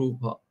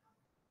shraddhanurupa.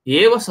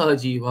 Eva saha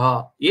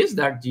jiva is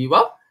that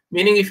jiva.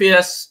 Meaning if he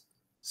has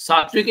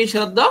satviki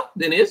shraddha,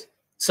 then is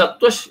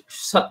sattva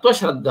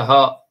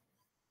shraddha.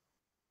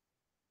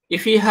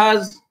 If he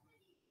has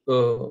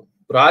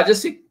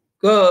rajasik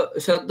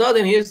shraddha,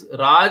 then he is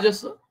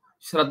rajas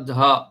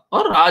shraddha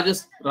or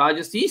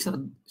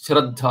rajasi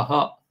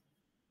shraddha.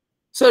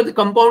 So the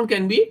compound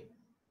can be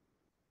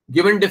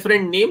given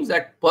different names.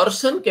 That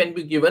person can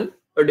be given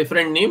a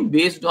different name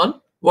based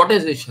on what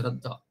is his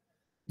shraddha.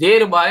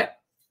 Thereby,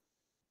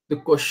 the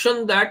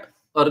question that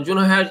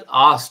Arjuna has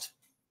asked,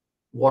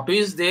 what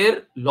is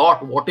their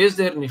lot, what is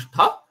their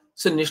nishtha?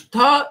 So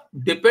nishtha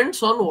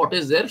depends on what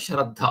is their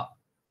shraddha.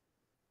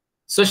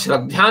 So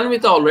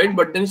Shraddhanvita, all right,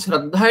 but then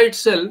Shraddha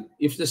itself,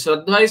 if the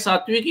Shraddha is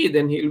Satviki,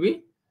 then he will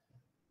be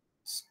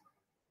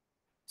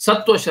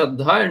Sattva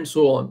Shraddha and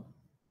so on.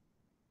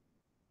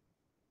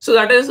 So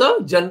that is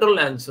the general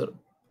answer.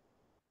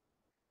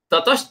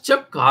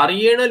 Tatascha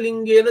karyena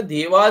lingena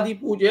devadi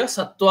puja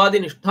sattwadi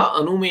nishtha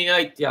anumeya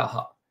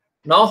ityaha.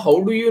 Now,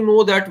 how do you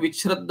know that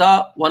which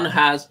Shraddha one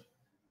has?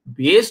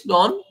 Based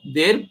on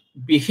their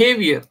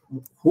behavior.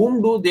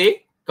 Whom do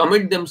they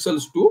commit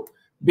themselves to?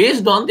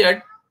 Based on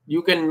that,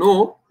 you can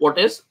know what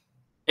is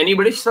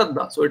anybody's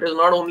Shraddha. So it is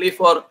not only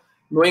for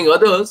knowing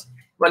others,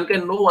 one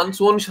can know one's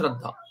own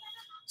Shraddha.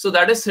 So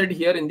that is said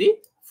here in the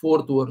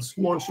 4th verse.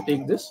 Who wants to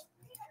take this?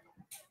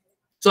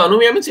 So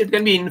Anumeya means it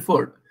can be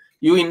inferred.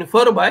 You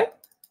infer by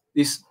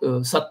this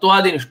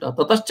Sattwadi Nishtha.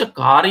 Tatascha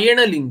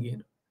karyena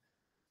lingena.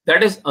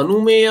 That is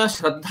Anumeya,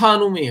 Shraddha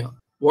Anumeya.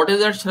 What is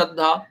that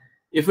Shraddha?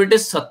 If it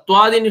is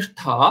Sattwadi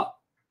Nishtha,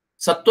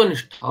 Sattva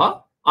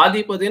Nishtha,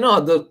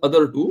 Adipadena,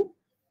 other two,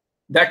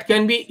 that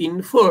can be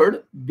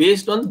inferred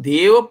based on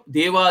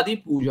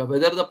Devadi Puja.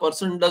 Whether the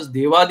person does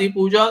Devadi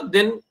Puja,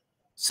 then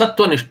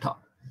Sattva Nishtha.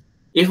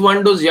 If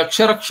one does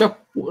Yaksha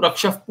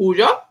Raksha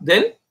Puja,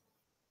 then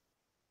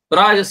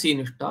Rajasi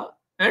Nishtha,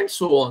 and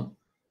so on.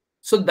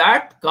 So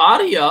that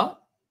Karya,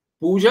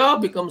 Puja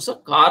becomes a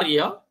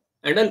Karya,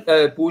 and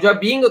Puja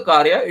being a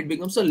Karya, it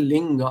becomes a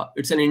Linga.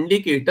 It's an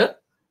indicator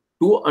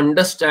to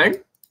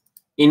understand,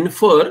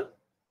 infer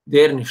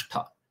their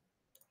Nishtha.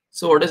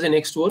 So what is the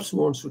next verse? Who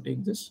wants to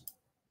take this?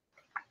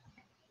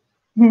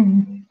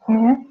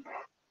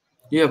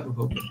 Yeah,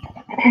 Prabhu.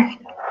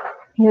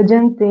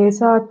 Yajante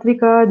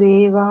satvika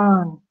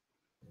devan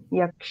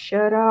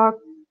yakshara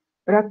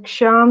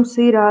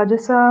rakshamsi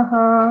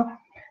rajasaha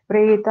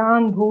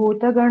pretan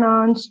bhuta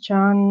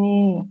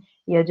gananschanni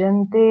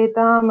yajante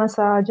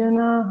tamasa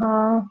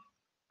janaha.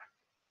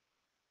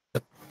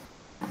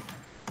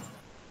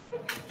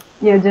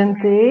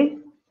 Yajante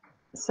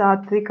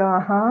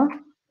satvikaha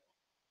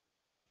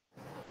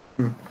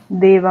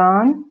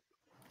devan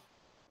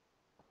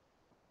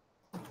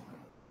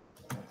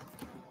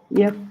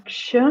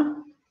yaksha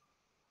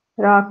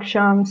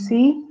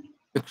rakshamsi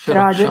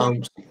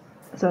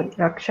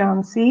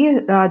rakshamsi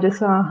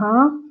rajasaha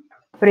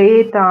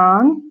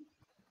pretan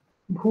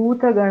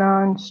bhuta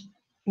ganan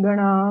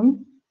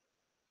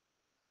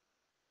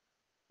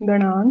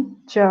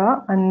cha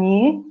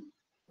anye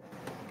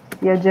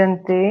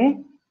yajante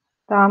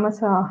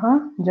tamasaha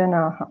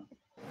janaha.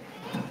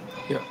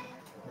 Yeah.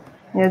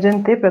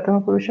 Yajante pratama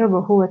purusha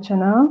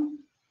bahuvachana,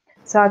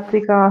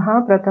 satvikaha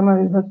pratama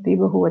vibhakti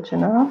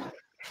bahuvachana,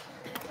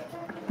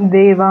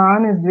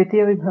 devan is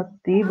dvitiya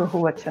vibhakti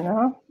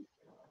bahuvachana,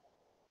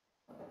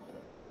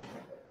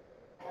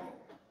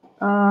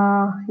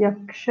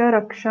 yaksha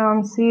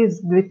rakshamsi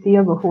is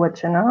dvitiya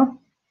bahuvachana,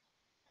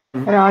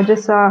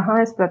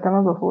 rajasaha is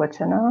pratama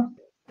bahuvachana,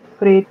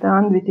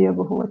 pretan dvitiya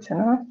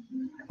bahuvachana,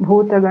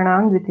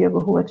 bhutaganan dvitiya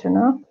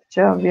bahuvachana,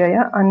 cha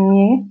avyaya,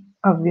 anye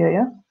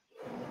avyaya.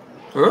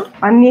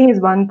 Anye is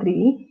 1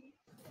 3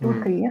 2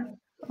 3.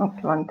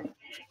 Okay, 1 3.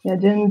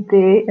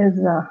 Yajante is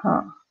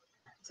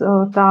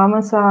so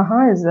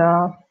tamasaha is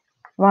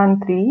 1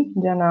 3,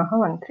 janaha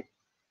 1 3.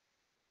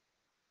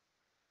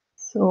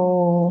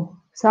 So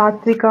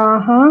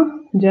satvikaha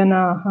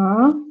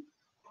janaha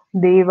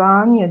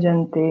devan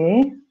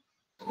yajante.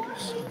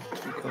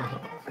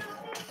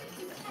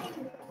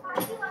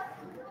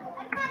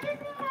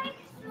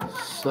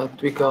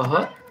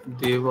 Satvikaha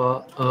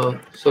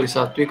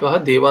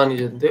devan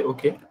yajante.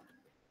 Okay.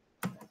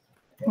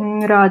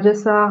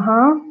 Rajasaha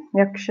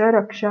yaksha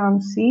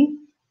rakshamsi.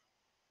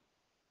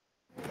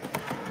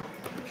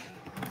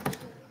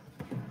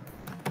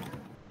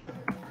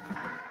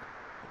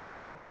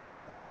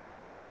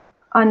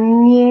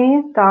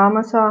 Anye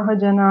tamasaha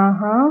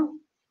janaha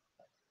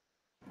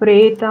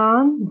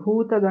pretan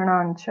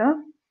bhutaganancha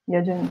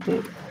yajante.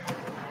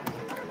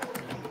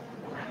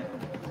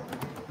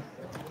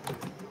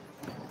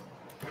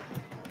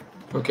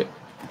 Okay.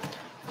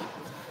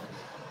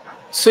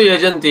 So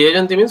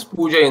Yajanti means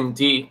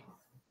Pujayanti.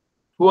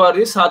 Who are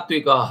the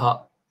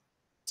Satvikaha?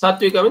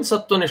 Satvika means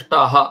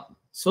Sattvanishtaha.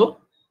 So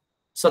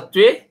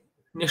Sattve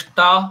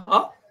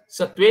Nishtaha,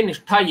 Sattve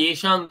Nishtha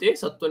Yeshante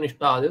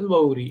Sattvanishtaha. This is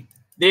Bauri.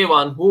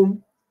 Devan,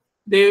 whom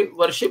they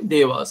worship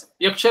Devas.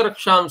 Yaksha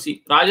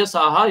Rakshamsi.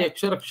 Rajasaha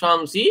Yaksha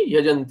Rakshamsi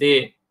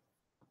Yajante.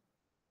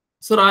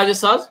 So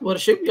Rajasas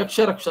worship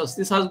Yaksha Rakshas.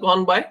 This has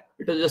gone by.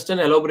 It is just an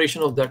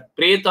elaboration of that.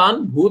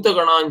 Pretan Bhuta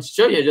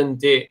Ganancha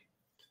Yajante.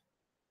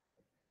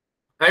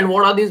 And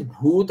what are these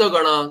Bhuta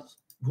Ganas?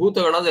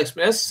 Bhuta Ganas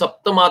explained as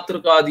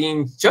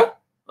Saptamatrikadincha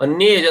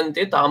Anye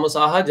Yajante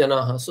Tamasaha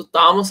Janaha. So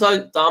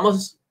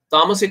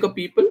Tamasika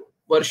people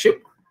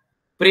worship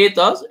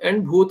Pretas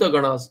and Bhuta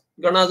Ganas.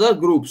 Ganas are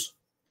groups.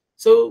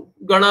 So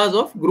Ganas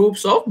of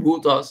groups of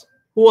Bhutas.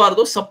 Who are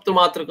those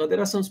Saptamatrika?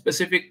 There are some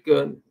specific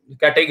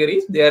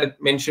categories. They are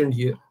mentioned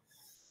here.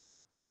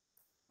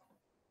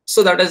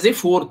 So that is the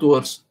 4th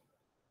verse.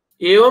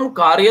 Evam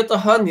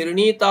karyataha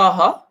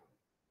nirnitaha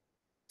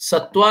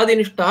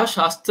sattwadinishtaha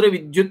shastra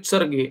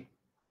vidyutsarge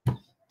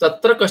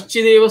तत्र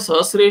कश्चिदेव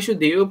सहस्रेषु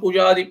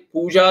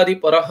देवपूजादि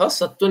परः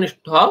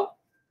सत्त्वनिष्ठः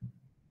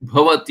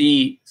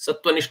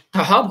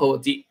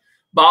भवति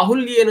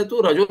बाहुल्येन तु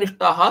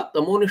रजोनिष्ठाः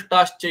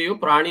तमोनिष्ठाश्चैव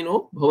प्राणिनो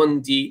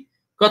भवन्ति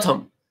कथम.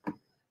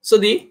 So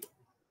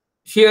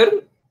here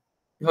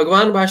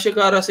Bhagavan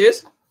Bhashyakara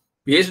says,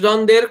 based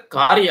on their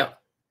karya,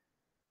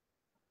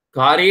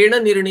 karyena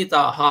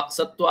nirnitaha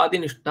sattwadi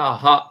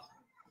nishtaha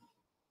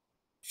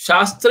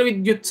shastra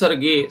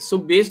vidyutsarge. So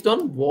based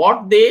on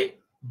what they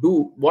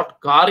do, what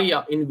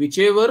karya, in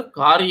whichever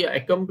karya,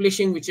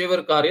 accomplishing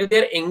whichever karya they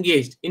are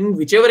engaged, in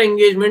whichever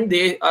engagement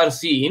they are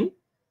seen,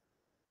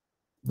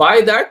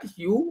 by that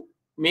you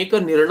make a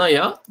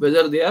nirnaya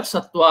whether they are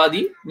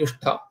sattwadi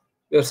nishtha,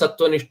 they are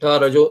sattva nishtha,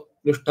 rajo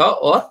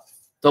nishtha or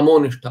tamo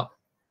nishtha.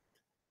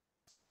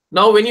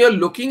 Now, when you are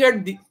looking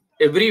at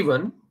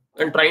everyone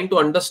and trying to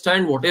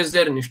understand what is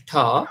their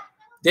nishtha,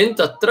 then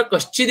tatra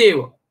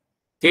kaschideva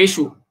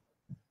teshu,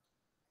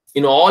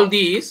 in all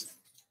these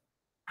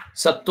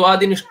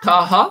sattwadi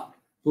nishthaha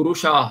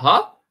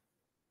purushaha,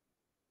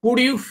 who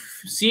do you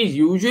see?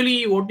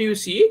 Usually, what do you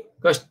see?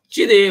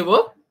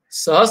 Kaschideva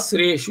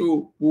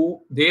sahasreshu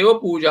deva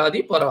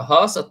pujadi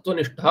paraha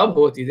sattvanishtha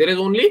bhavati. There is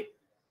only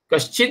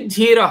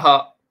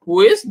kaschidhiraha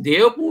who is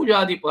deva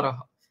pujadi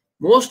paraha.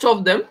 Most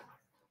of them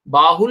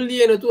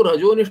bahulyena tu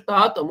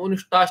rajonishta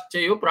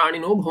tamonishtaschaiva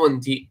pranino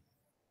bhavanti.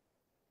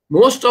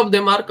 Most of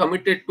them are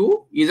committed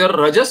to either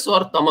rajas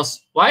or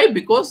tamas. Why?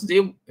 Because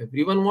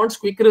everyone wants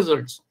quick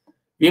results.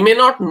 We may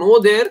not know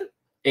their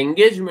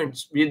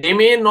engagements. They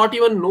may not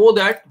even know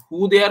that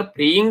who they are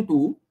praying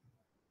to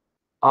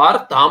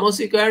are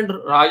tamasika and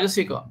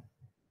rajasika.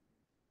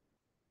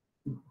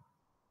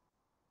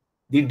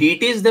 The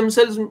deities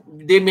themselves,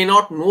 they may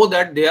not know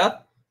that they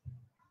are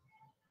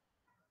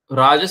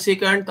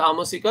Rajasika and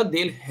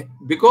Tamasika,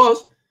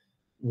 because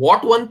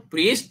what one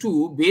prays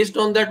to, based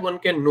on that one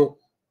can know.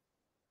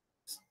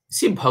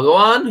 See,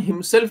 Bhagavan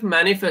himself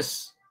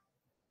manifests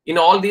in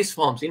all these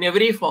forms, in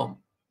every form.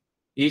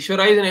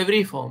 Ishvara is in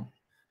every form.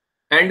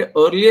 And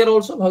earlier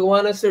also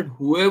Bhagavan has said,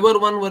 whoever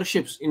one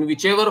worships, in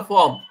whichever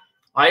form,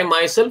 I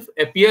myself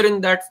appear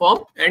in that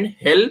form and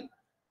help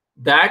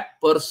that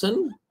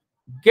person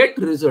get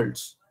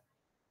results.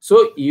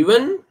 So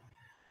even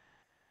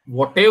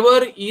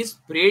whatever is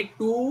prayed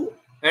to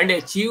and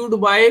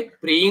achieved by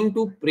praying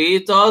to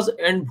pretas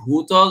and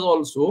bhutas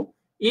also,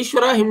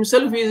 Ishvara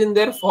himself is in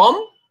their form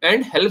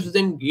and helps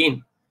them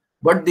gain.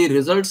 But the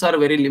results are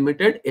very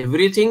limited.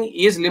 Everything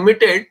is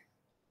limited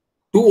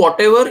to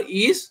whatever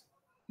is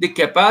the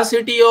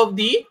capacity of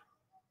the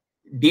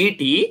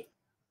deity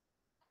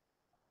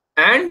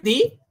and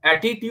the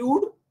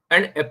attitude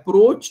and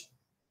approach,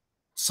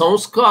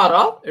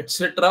 samskara,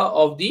 etc.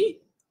 of the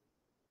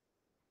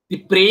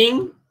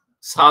praying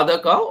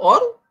sadhaka or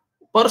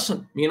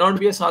person. May not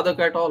be a sadhaka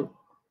at all.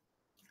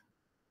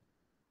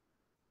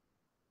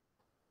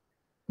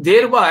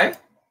 Thereby,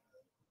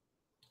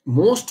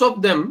 most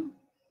of them,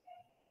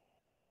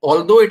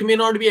 although it may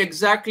not be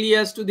exactly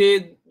as to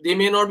they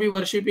may not be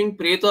worshipping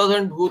pretas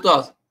and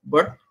bhutas,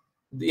 but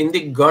in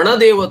the Gana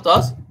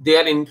Devatas, they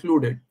are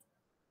included.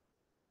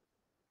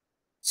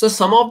 So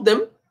some of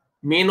them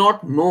may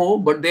not know,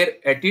 but their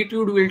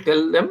attitude will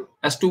tell them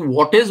as to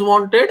what is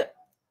wanted,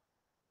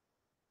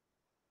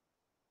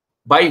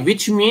 by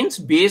which means,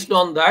 based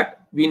on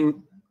that,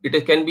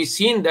 it can be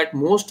seen that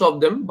most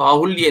of them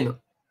bahulyena,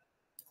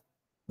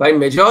 by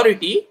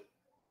majority,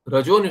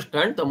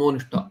 rajonishta and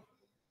tamonishta.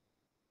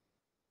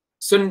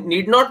 So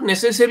need not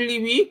necessarily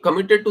be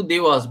committed to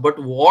devas, but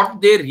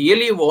what they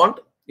really want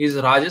is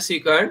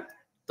rajasika and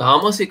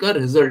tamasika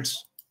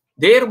results.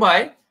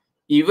 Thereby,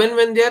 even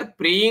when they are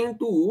praying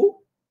to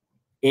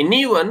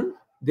anyone,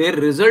 their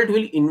result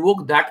will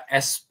invoke that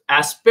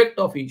aspect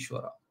of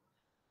Ishvara.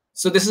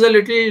 So this is a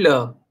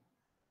little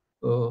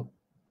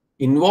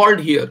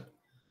involved here,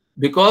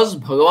 because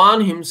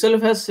Bhagavan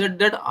himself has said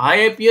that I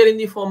appear in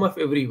the form of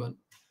everyone.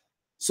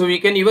 So we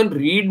can even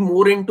read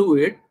more into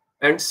it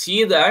and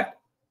see that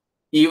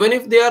even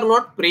if they are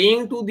not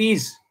praying to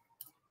these,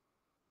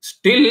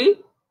 still,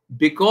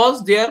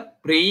 because they are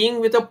praying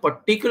with a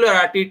particular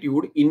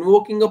attitude,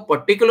 invoking a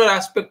particular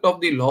aspect of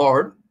the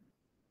Lord,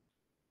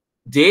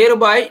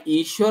 thereby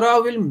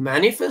Ishvara will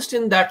manifest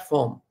in that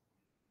form,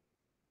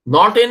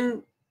 not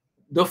in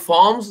the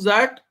forms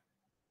that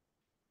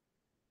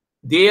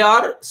they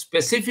are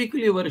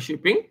specifically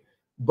worshipping,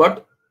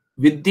 but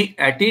with the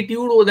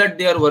attitude that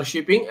they are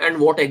worshipping and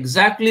what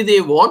exactly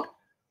they want,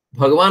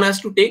 Bhagavan has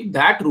to take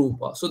that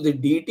rupa. So the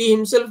deity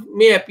himself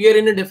may appear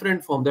in a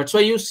different form. That's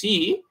why you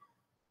see,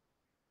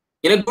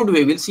 in a good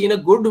way, we'll see in a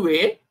good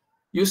way,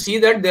 you see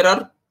that there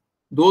are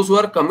those who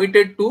are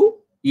committed to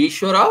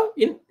Ishvara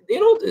in,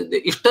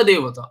 the Ishta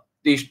Devata.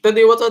 The Ishta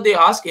Devata, they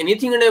ask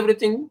anything and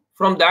everything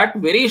from that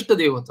very Ishta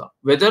Devata.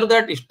 Whether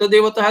that Ishta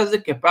Devata has the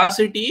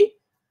capacity,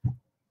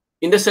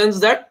 in the sense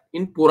that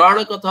in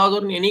Purana Kathas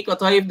or in any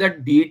Katha, if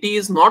that deity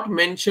is not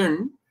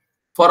mentioned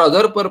for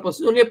other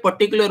purposes, only a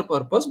particular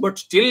purpose, but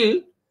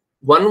still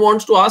one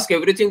wants to ask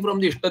everything from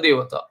the Ishta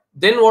Devata,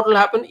 then what will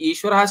happen?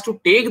 Ishvara has to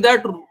take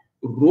that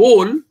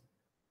role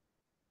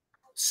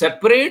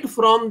separate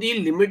from the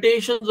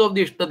limitations of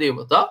the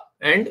Ishtadevata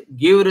and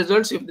give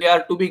results if they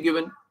are to be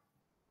given.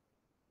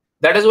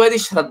 That is why the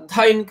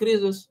Shraddha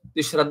increases.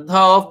 The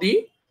Shraddha of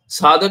the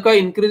sadhaka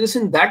increases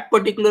in that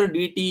particular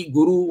deity,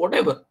 guru,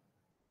 whatever,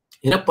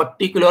 in a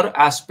particular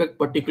aspect,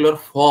 particular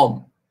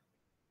form.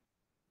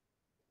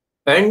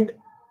 And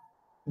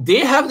they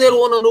have their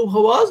own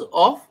anubhavas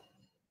of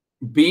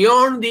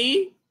beyond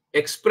the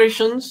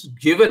expressions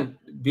given,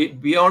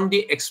 beyond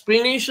the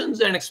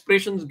explanations and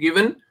expressions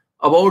given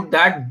about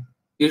that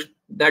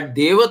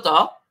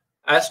devata,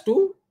 as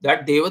to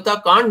that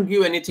devata can't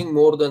give anything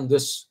more than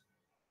this,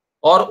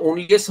 or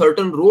only a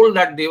certain role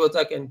that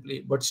devata can play,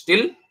 but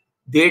still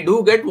they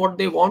do get what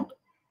they want.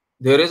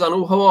 There is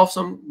anubhava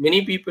of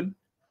many people.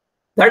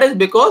 That is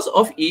because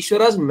of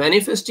Ishvara's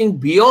manifesting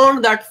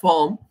beyond that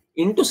form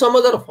into some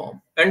other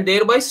form, and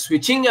thereby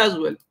switching as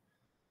well.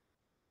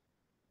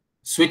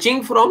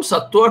 Switching from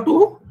sattva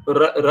to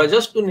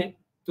rajas to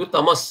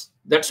tamas.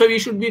 That's why we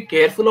should be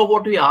careful of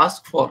what we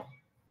ask for.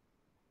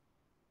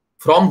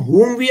 From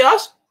whom we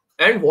ask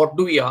and what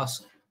do we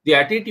ask. The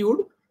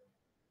attitude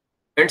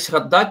and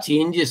Shraddha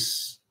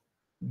changes,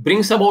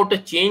 brings about a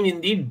change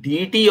in the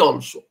deity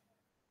also.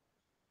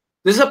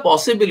 This is a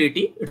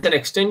possibility. It's an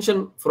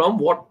extension from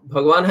what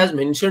Bhagavan has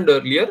mentioned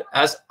earlier,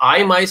 as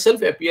I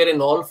myself appear in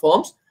all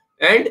forms,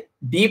 and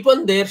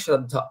deepen their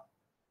Shraddha.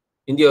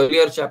 In the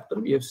earlier chapter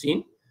we have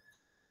seen.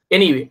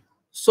 Anyway,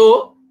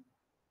 so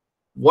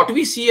what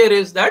we see here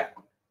is that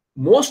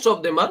most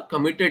of them are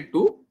committed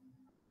to,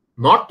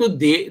 not to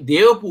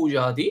Deva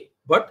Pujadi,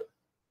 but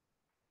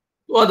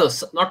to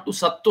others, not to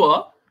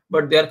Sattva,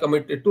 but they are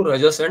committed to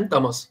Rajas and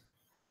Tamas.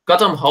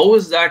 Katham, how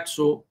is that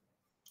so?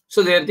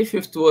 So there the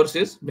 5th verse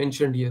is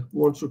mentioned here. Who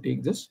wants to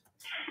take this?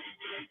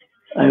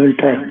 I will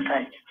try.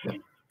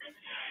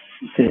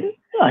 Okay.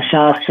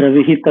 Ashastra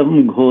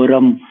vihitam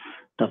ghoram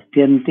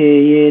tapyante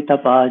ye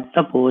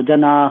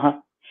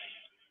tapojanaha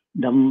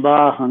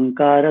damba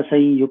hankara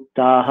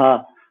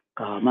sanyuktaha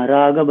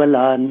kamaraga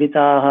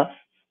balanvitaha.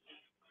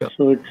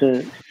 So it's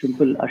a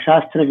simple.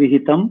 Ashastra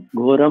vihitam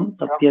ghoram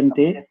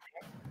tapyante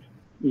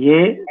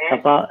ye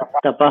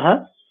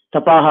tapaha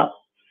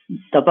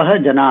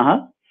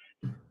janaha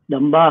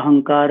damba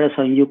hankara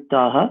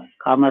sanyuktaha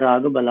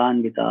kamaraga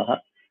balanvitaha.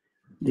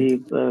 The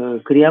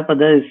kriya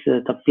pada is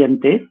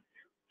tapyante,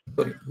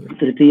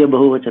 tritiya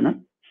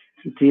bahuvachana,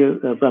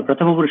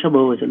 prathama purusha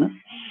bahuvachana.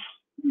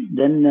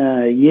 Then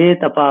ye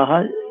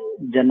tapaha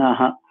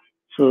janaha.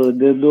 So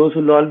those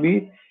will all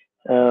be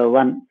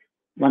 1,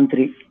 1,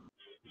 3.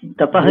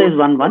 Tapaha is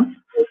 1, 1.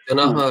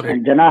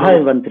 And janaha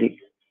is 1, 3.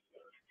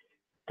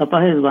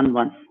 Tapaha is 1,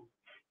 1.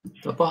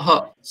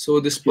 Tapaha. So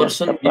this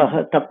person,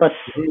 tapas.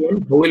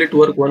 How will it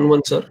work? 1,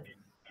 1, sir.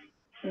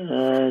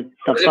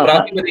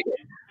 Tapaha.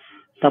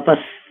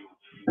 Tapas.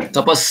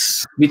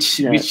 Tapas. Which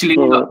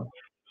linga? So,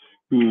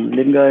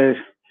 linga is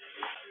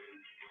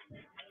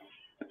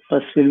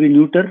tapas will be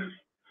neuter.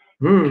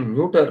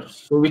 Neuter.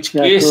 So which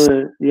case?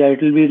 So,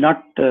 it will be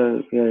not.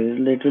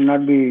 It will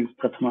not be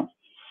prathama.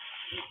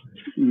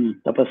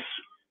 Tapas.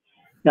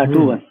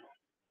 2, 1.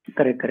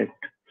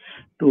 Correct.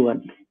 2,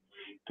 1.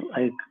 So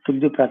I took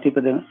the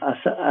pratipadam.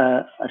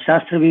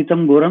 Shastra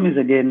vitam goram is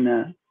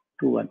again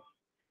 2, 1.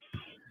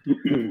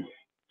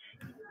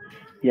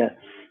 Yeah.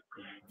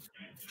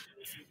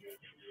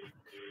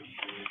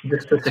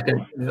 Just a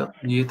second.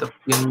 Ye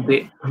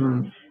tapyante.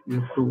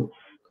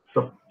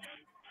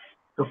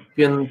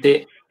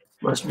 Tapyante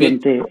must be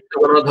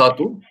dhatu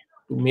to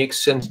make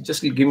sense.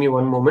 Just give me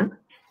 1 moment.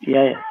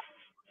 Yeah.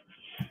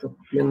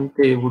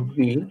 Tapyante would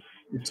be,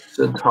 it's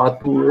a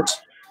dhatu.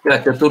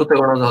 Yeah, chaturtha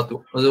gana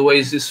dhatu.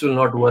 Otherwise, this will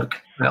not work.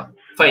 Yeah,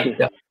 fine. Okay.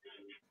 Yeah.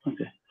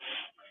 Okay.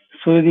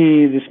 So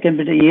this can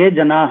be ye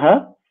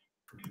janaha.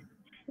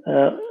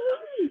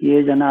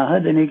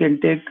 Then you can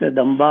take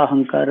damba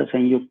hankara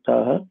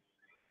sanyuktaha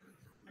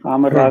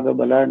kamaraga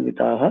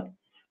balanvitaha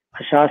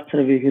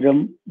ashastra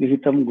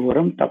vihitam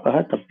goram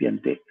tapaha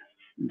tapyante.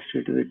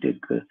 Instead we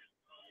take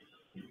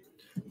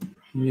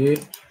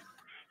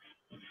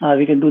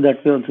we can do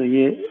that way also.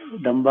 Ye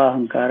damba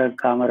hankara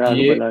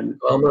kamaraga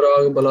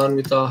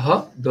balanvitaha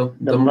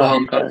damba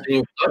hankara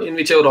sanyukta, in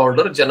whichever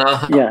order.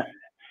 Janaha. Yeah.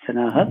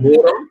 Janaha.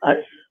 Goram.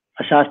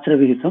 Ashastra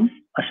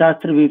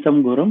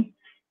vihitam goram.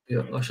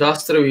 Yeah.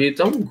 Ashastra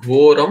vihitam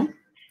ghoram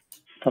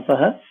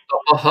tapaha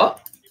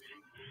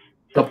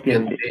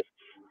tapyante.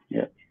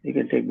 Yeah, you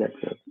can take that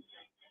way.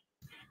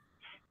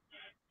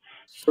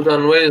 So the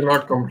anvay is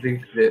not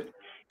complete there.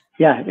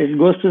 Yeah, it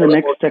goes to the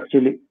next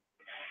actually.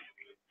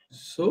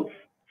 So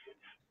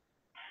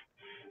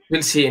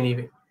we'll see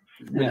anyway.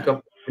 We'll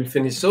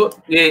finish. So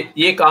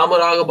ye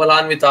kamaraga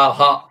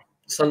balanvitaha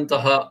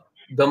santaha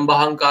dambha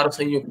ahankara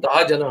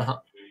sanyuktaha janaha.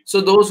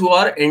 So those who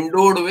are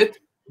endowed with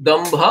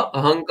dambha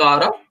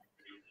ahankara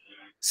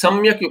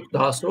samyak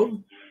yuktaha,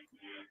 so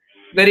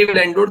very well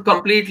endowed,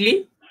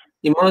 completely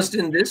immersed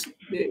in this,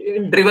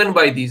 driven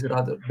by these,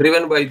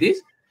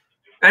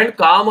 and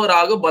kama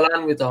raga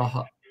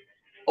balanvitaha,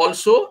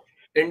 also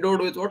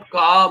endowed with what?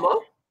 Kama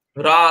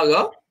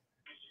raga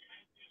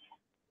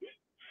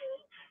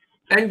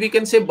And we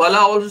can say bala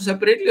also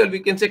separately, or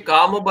we can say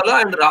kama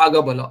bala and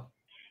raga bala.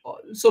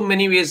 So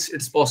many ways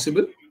it's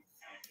possible.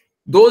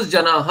 Those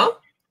janaha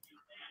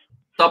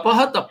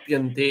tapaha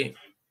tapyante.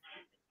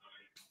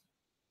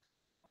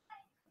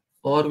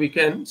 Or we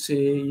can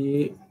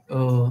say,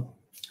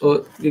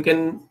 we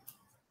can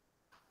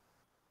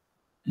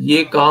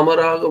ye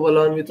kamaraga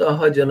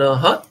balanvitaha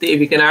janaha te.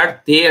 We can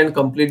add te and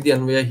complete the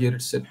anvaya here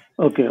itself.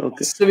 Okay,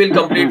 okay. So we'll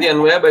complete the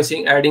anvaya by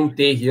saying adding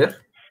te here.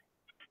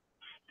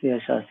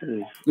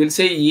 We'll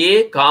say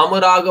ye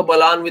kamaraga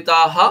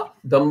balanvitaha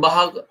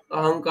dambaha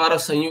ahankara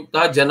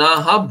sanyukta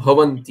janaha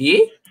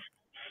bhavanti.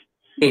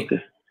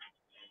 Okay.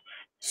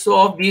 So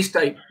of these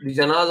type, the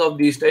janas of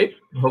these type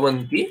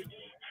bhavanti.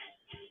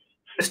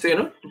 Just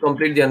to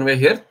complete the anvaya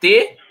here,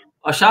 te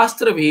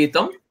ashastra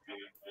vihitam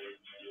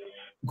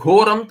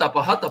ghoram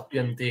tapaha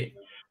tapyante.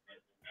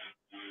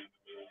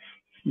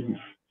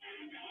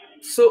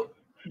 So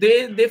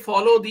they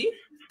follow the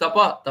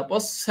tapa.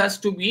 Tapas has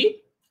to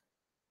be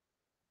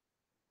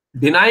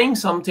denying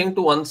something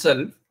to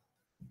oneself,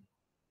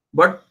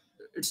 but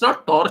it's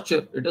not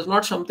torture. It is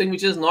not something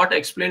which is not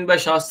explained by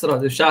Shastra.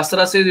 If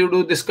Shastra says you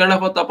do this kind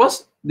of a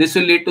tapas, this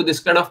will lead to this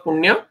kind of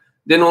punya,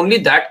 then only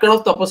that kind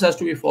of tapas has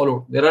to be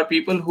followed. There are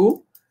people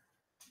who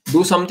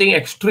do something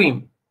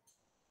extreme,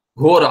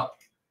 ghora,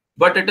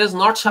 but it is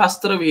not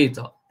Shastra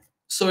Vihita.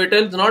 So it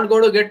is not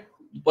going to get,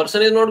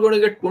 person is not going to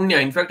get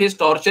punya. In fact, he is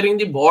torturing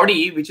the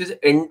body which is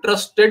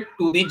entrusted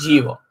to the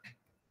jiva.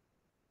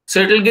 So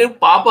it will give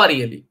papa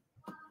really.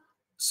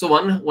 So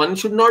one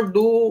should not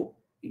do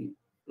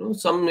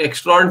some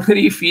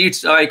extraordinary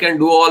feats. I can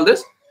do all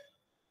this.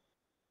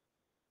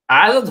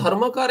 As a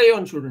dharmakara,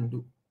 one shouldn't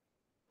do.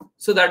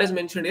 So that is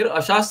mentioned here.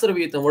 Ashastra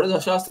vihitam. What is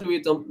ashastra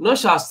vihitam? Na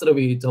shastra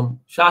vihitam.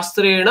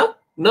 Shastrena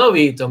na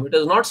vihitam. It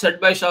is not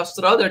said by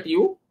Shastra that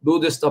you do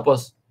this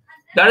tapas.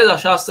 That is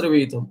ashastra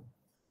vihitam.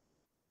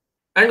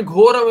 And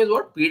ghoram is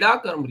what?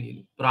 Pidakaram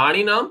really.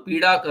 Praninam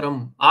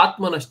pidakaram.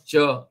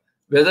 Atmanascha.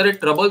 Whether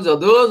it troubles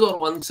others or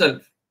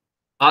oneself.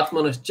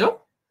 Atmanascha.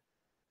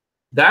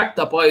 That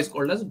tapa is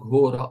called as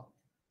ghora.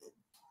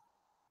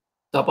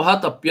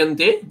 Tapaha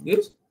tapyante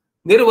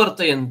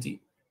nirvartayanti.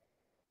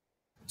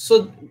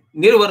 So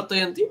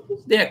nirvartayanti,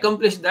 they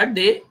accomplish that,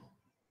 they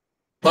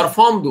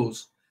perform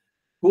those.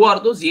 Who are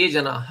those? Ye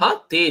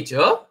janaha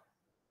techa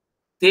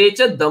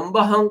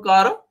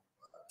dambahankara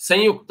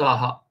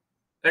sanyuktaha.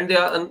 And they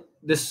are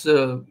this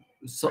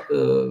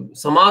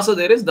samasa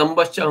there is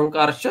dambascha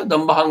hankarascha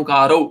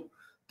dambahankarau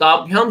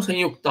tabhyam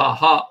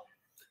sanyuktaha.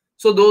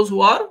 So those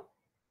who are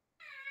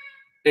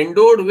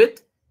endowed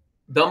with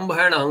dambha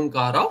and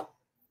ahankara,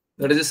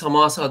 that is a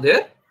samasa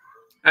there.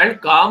 And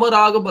kama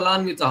raga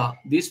balanvitaha,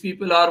 these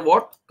people are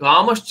what?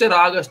 Kamascha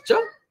ragascha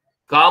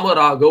kama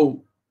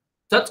ragau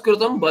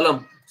tatkrutam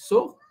balam.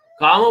 So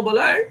kama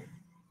bala and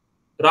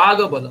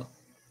raga bala,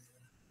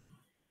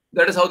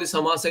 that is how the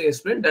samasa is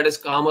explained. That is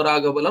kama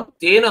raga balam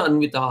tena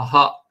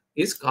anvitaha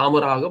is kama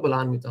raga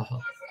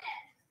balanvitaha.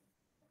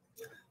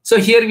 So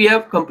here we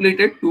have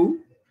completed to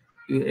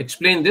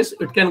explain this.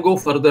 It can go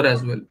further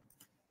as well.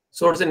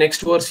 So what's the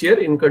next verse here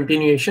in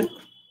continuation?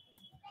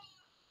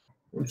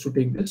 Let's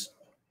take this.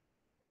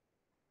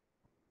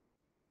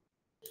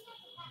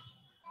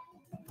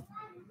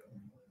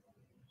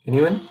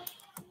 Anyone?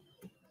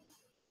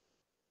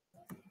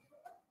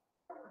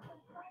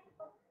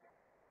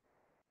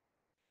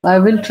 I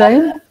will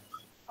try.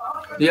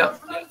 Yeah.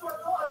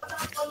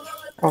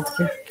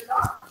 Okay.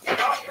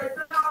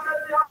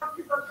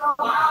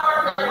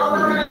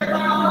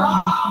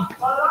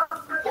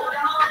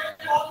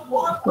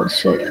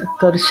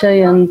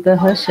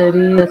 कर्षयन्तः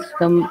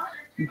शरीरस्थं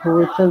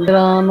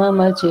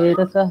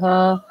भूतग्राममचेतसः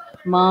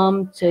मां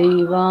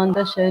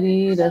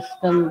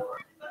चैवान्धशरीरस्थं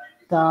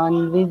तान्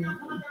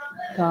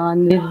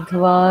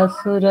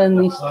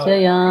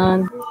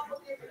विद्वासुरनिश्चयान्.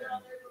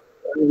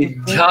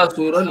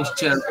 Vidhyasura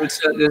Nishchayan.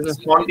 There's a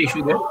font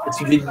issue there. It's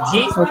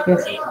Vidhi. Okay.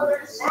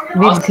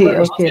 Vidhi.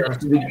 Okay.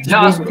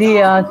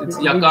 Vidhyasura. It's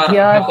Yakara.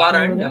 Yakara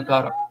and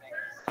Yakara.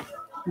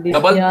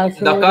 Double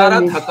Dakara,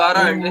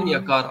 Thakara and then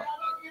Yakara.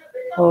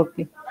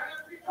 Okay.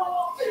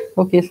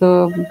 Okay.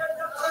 So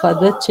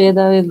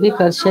Padacheda will be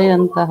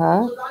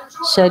Karshayantaha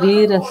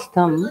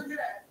Sharirastham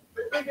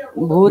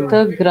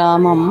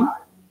Bhutagramam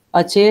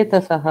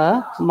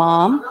Achetasaha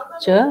Mam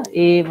Cha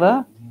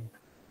Eva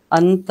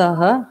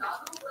Antaha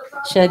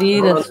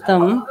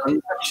Sharirastham.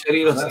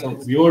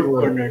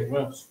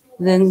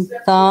 Then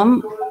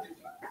Tam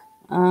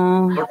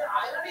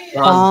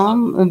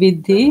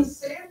Vidhi.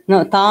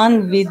 No,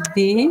 Tan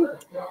Vidhi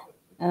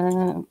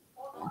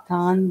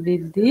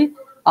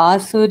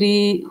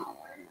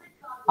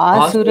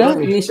Asura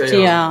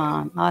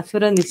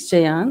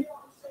Nishchayan.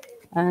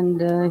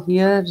 And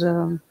here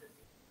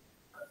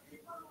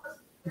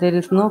there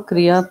is no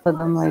Kriya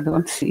Padam, I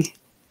don't see.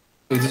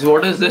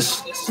 What is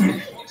this?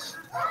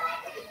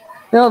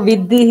 No,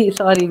 Vidhi,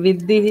 sorry,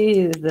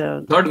 Vidhi is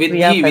the not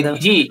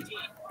Vidhi,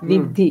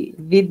 Vidhi.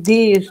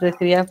 Vidhi is the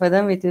Kriya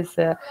Padam, it is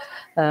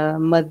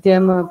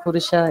Madhyama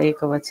Purusha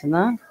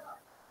Ekavachana.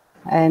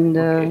 And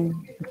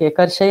okay,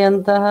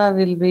 Karshayantaha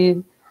will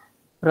be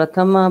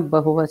Prathama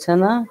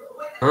Bahuvachana.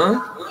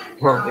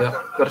 Yeah,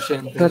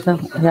 Karshayanta.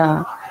 Prathama,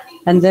 yeah.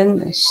 And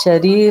then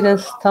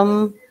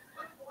Sharirastham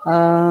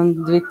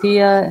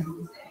Dvitiya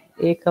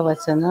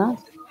Ekavachana.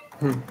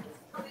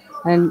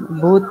 And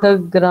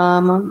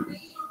Bhutagramam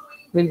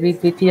will be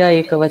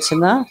Dvitiya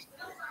Ekavachana.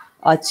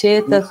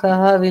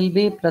 Achetasaha will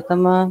be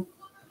Prathama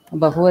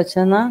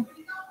Bahuvachana.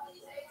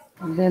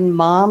 And then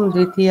Mam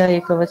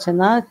Dvitiya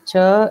Ekavachana.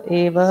 Cha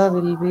Eva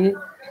will be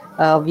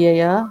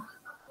Avyaya.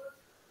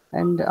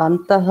 And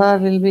Antaha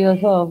will be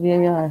also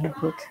Avyaya. I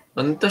have it.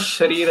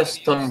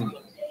 Antasharirastham.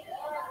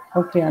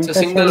 Okay, It's a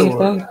single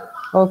word.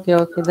 Okay,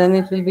 then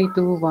it will be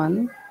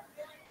 2-1.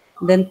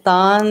 Then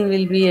Tan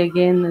will be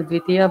again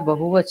Dvitiya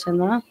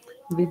Bahuvachana.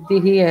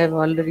 Viddihi I have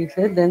already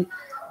said. Then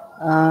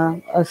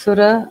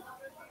Asura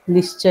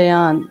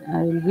Nishchayan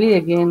will be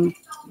again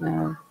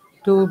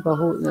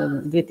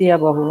Dvitiya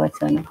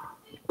Bahuvachana.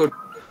 Good.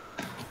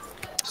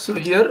 So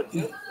here,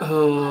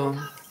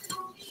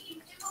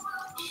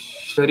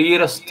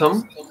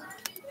 Sharirastham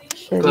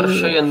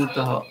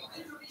Karshayantah.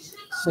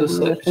 So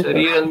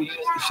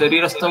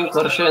Sharirastham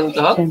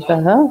Karshayantah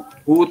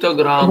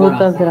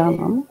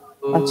Bhutagramam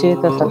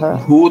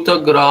Achetasaha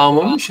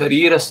Bhutagramam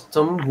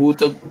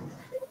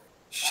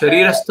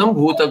Sharirastham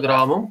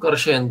Bhutagramam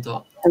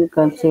Karshayantah.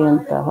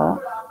 Karshayantah.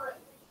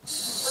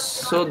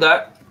 So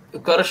that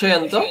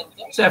Karshayanta,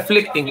 so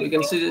afflicting. You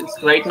can see this,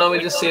 right now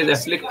it just says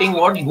afflicting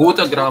what?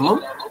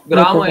 Bhutagramam.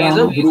 Grama is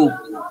a group.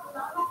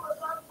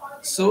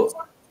 So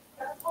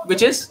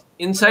which is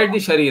inside the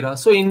Sharira.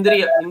 So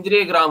Indriya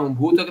Gramam.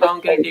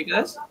 Bhutagram can take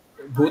as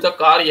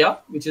Bhutakarya,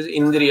 which is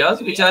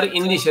Indriyas, which are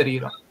in the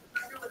Sharira.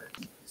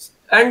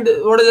 And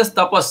what is this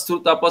tapas,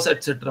 through tapas,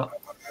 etc.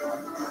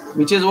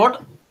 Which is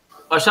what?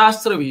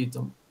 Ashastra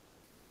Vihitam.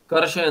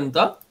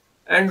 Karshayanta.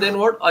 And then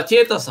what?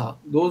 Achetasa.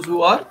 Those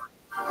who are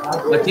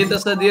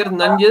Achetasa, their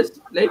nanjas,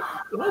 like,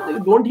 they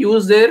don't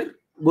use their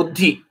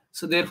buddhi.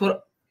 So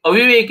therefore,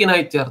 avivekina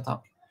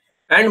ityartha.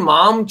 And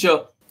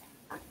mamcha.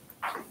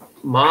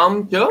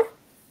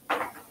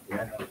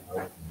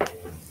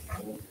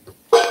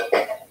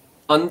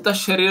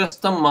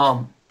 Antasharirastham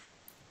mam.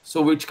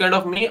 So which kind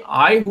of me?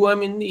 I who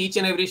am in each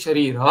and every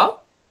sharira,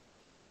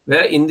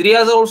 where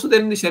indriyas are also there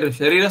in the sharira.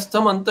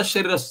 Sharirastham,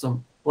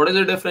 antasharirastham. What is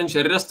the difference?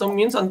 Sharirastham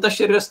means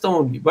antasharirastham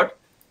only, but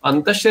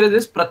antasharir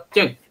is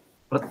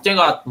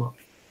pratyagatma.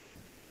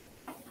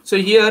 So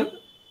here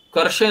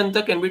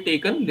Karshayanta can be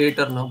taken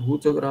later now.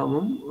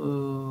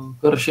 Bhutagramam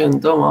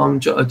Karshayanta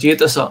mamcha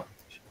achetasa.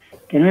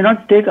 Can we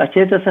not take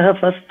Achetasa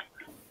first?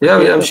 Yeah,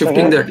 I am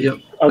shifting that. Yeah,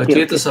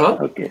 Okay,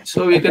 Achetasa. okay.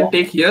 So we can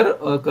take here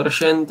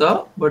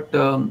Karshayanta, but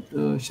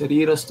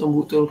Sharirastham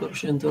Bhuta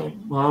Karshayanta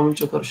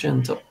mamcha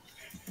Karshayanta.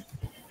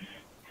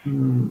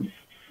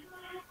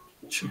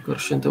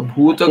 Karshayanta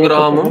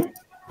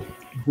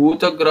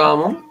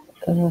Bhutagramam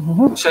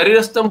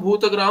Sharirastham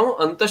Bhutagramam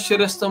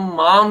Antasharirastham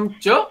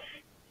mamcha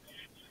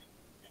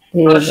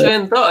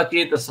Karshayanta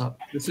Achetasa.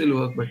 This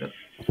will work better.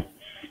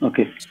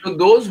 Okay. So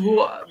those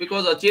who,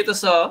 because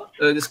Achetasa,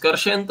 this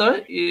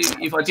Karshayanta,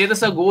 if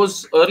Achetasa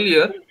goes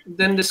earlier,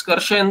 then this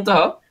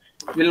Karshayanta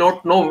will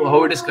not know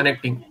how it is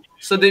connecting.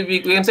 So we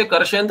can say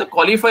Karshayanta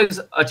qualifies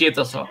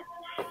Achetasa.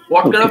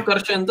 What kind of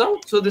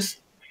Karshayanta? So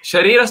this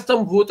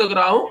Sharirastham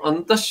Bhutagramam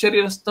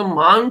Antasharirastham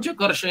mamcha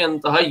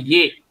Karshayanta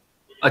ye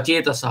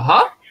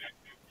Achetasaha.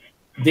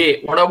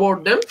 They. What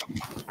about them?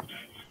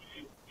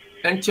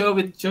 And cha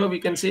with cha we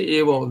can say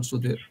eva also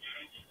there.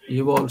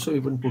 Eva also we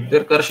can put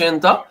there.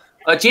 Karshayanta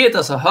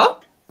Achetasaha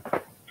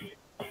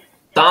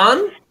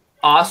Tan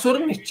Asura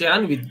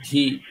Nishchayan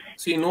Vidhi.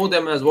 So you know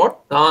them as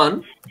what?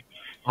 Tan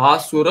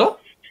Asura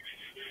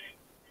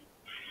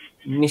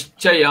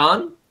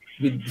Nishchayan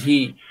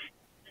Vidhi.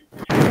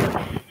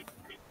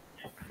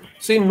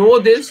 So you know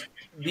these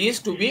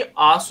to be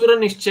Asura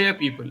Nishchaya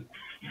people.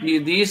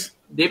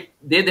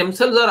 They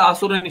themselves are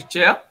Asura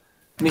Nishchaya.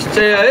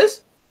 Nishchaya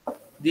is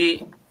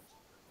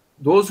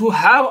those who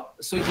have.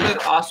 So here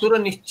Asura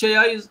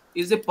Nishchaya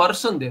is a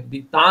person there.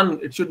 The Tan,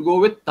 it should go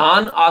with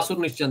Tan Asura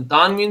Nishchayan.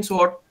 Tan means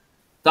what?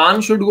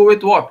 Tan should go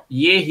with what?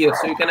 Ye here.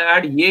 So you can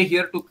add ye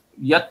here to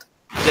Yat.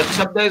 Yat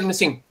Shabda is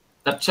missing.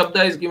 Tat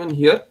Shabda is given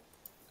here.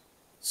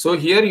 So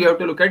here you have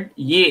to look at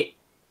ye.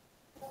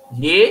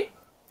 Ye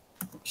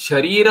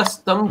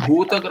Sharirastham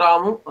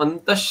Bhutagramam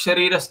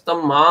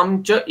Antasharirastham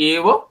mamcha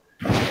eva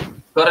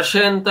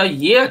Karshayanta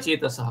ye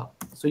Achetasaha.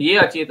 So ye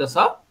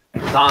Achetasa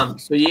Tan.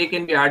 So ye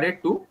can be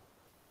added to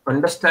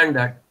understand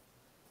that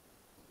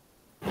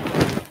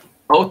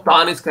how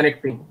Tan is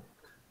connecting.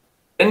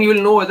 Then you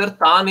will know whether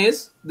Tan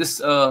is this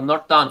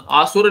not Tan,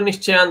 Asura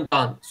Nishchayan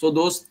Tan. So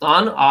those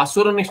Tan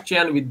Asura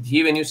Nishchayan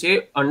Vidhi, when you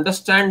say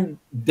understand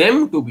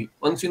them to be,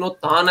 once you know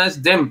Tan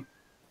as them,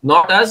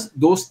 not as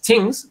those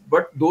things,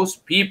 but those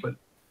people.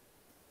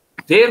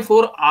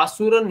 Therefore,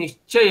 Asura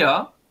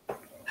Nishchaya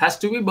has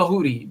to be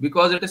Bahuri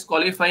because it is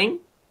qualifying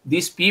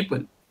these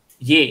people.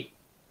 Ye.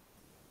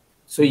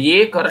 So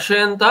ye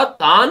Karshayanta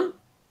Tan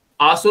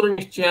Asura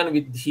Nishchayan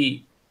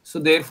Vidhi. So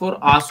therefore,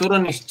 Asura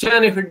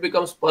Nishchayan, if it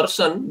becomes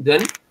person,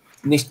 then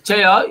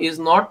Nishchaya is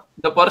not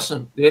the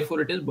person.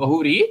 Therefore, it is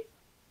Bahuri.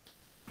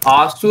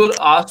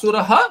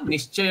 आसुरः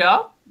निश्चया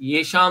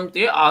येषां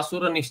ते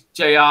आसुर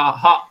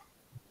निश्चयाः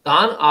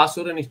तान्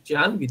आसुर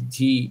निश्चयान्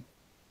विद्धि.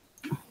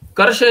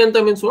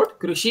 Karshayanta means what?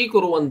 Krishi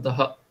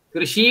kurvantah.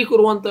 Krishi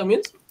kurvantah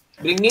means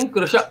bringing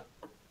krisha.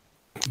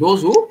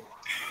 Those who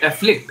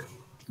afflict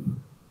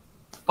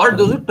or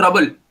those who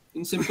trouble.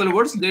 In simple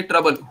words, they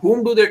trouble.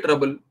 Whom do they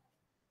trouble?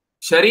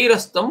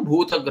 Sharirastam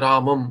bhuta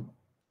gramam.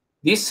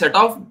 This set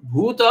of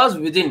bhutas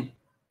within.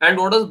 And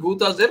what is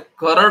bhutas there?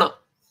 Karana.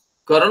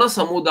 Karana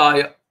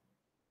samudaya.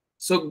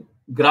 So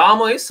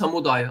grama is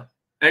samudaya.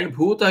 And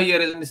bhuta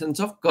here is in the sense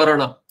of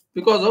karana.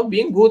 Because of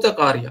being bhuta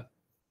karya.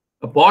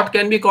 A pot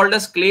can be called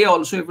as clay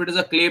also if it is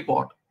a clay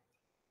pot.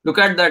 Look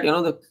at that,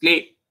 the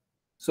clay.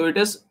 So it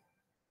is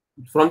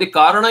from the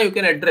karana you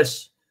can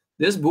address.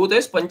 This bhuta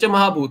is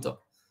panchamahabhuta.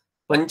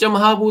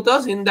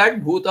 Panchamahabhutas, in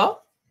that bhuta,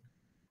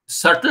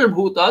 subtle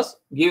bhutas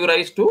give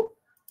rise to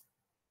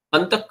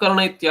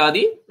antakarana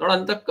ityadi,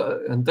 not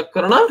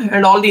antakarana,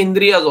 and all the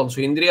indriyas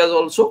also. Indriyas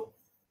also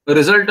a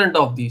resultant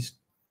of these.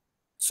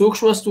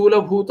 Sukshma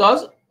stula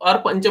bhutas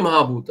are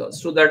panchamahabhutas.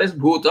 So that is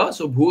bhuta.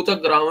 So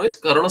bhuta grama is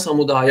karana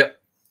samudaya.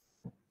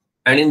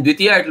 And in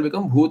Dvitiya it will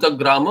become bhuta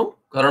gramam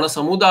karana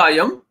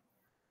samudayam,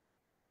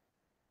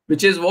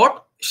 which is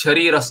what?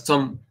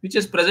 Sharirastham, which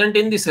is present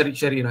in the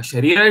Sharira.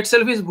 Sharira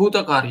itself is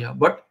bhuta karya,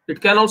 but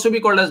it can also be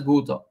called as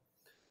bhuta.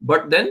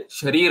 But then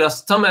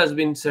Sharirastham has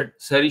been said.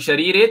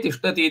 Sharire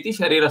tishtati iti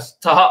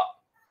sharirastha.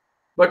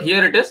 But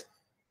here it is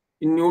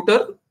in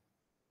neuter.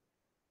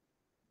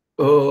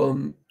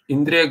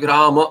 Indriya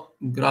grama.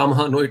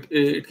 No,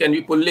 it can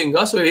be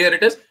pullinga. So here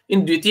it is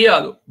in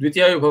Dvitiya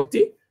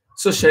vibhakti.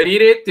 So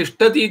Sharire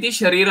tishtati iti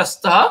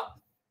sharirastha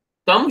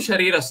tam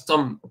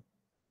sharirastham.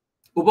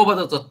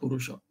 Upapada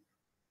tatpurusha.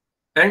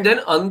 And then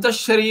antah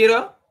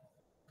sharire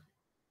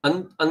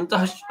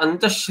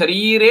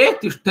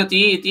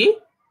tishtati iti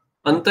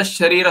antah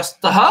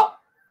sharirastha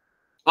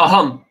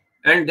aham.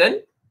 And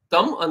then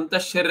tam antah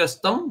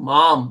sharirastham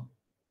mam.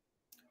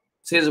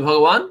 Says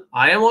Bhagavan,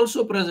 I am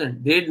also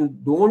present. They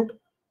don't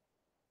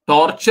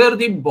torture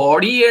the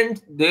body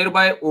and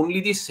thereby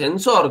only the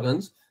sense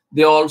organs.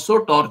 They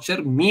also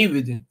torture me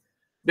within.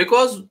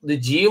 Because the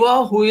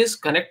jiva who is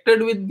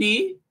connected with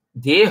the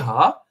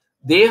deha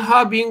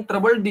being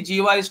troubled, the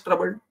jiva is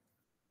troubled.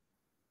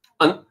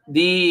 And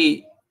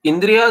the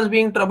indriyas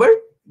being troubled,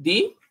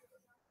 the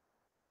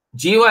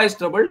jiva is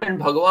troubled, and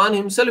Bhagavan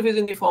himself is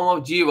in the form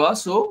of jiva,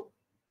 so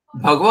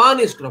Bhagavan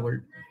is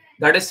troubled.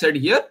 That is said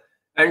here,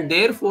 and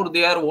therefore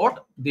they are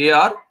what? They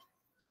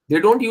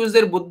don't use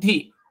their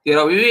buddhi, they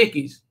are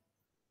avivekis.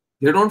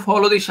 They don't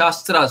follow the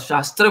shastras.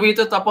 Shastra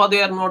vita tapa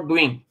they are not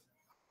doing.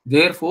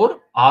 Therefore,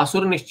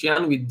 asura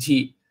nishchayan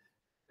vidhi.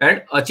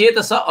 And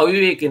achetasa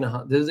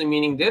avivekinaha. This is the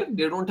meaning there.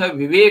 They don't have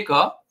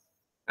viveka.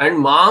 And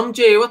mam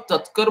cheva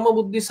tatkarma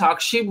buddhi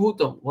sakshi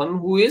bhutam. One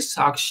who is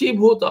sakshi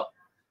bhuta.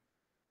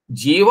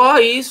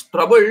 Jiva is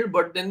troubled,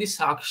 but then the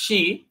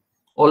sakshi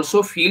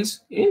also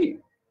feels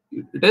it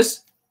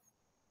is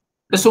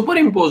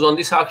superimposed on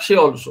the sakshi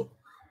also.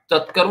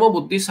 Tatkarma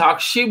buddhi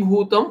sakshi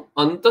bhutam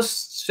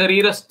antas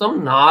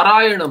sharirastam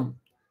narayanam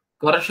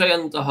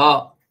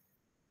karshayantaha.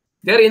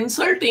 They are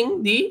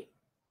insulting the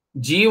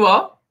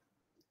jiva,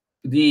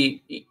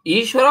 the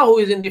Ishvara who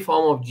is in the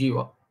form of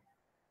jiva.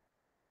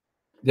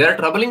 They are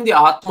troubling the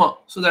Atma.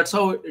 So that's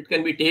how it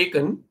can be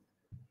taken.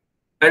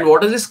 And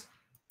what is this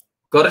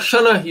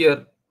karshana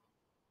here?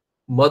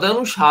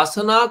 Madanu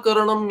shasana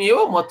karanam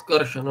eva mat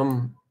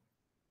karshanam.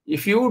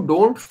 If you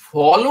don't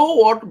follow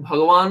what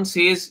Bhagavan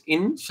says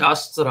in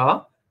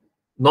Shastra,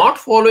 not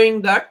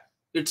following that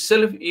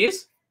itself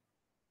is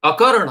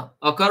akarana.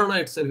 Akarana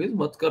itself is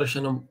mat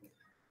karshanam.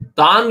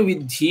 Tan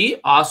vidhi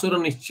asura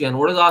nishchayan.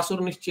 What is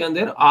asura nishchayan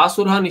there?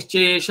 Asura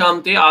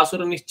nischayesham te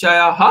asura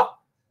nischyaha.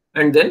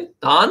 And then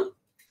tan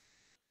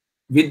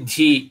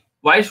vidhi.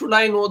 Why should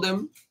I know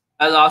them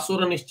as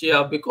asura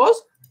nischaya?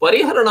 Because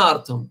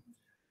pariharanartham.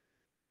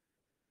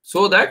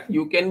 So that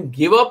you can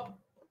give up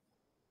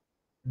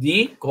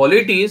the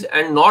qualities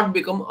and not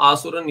become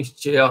asura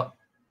nischaya.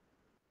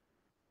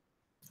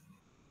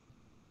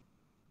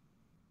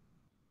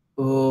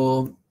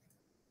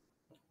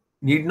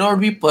 Need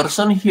not be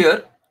person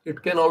here.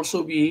 It can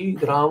also be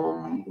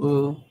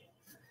gramam.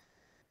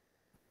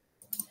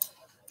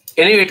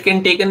 Anyway, it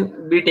can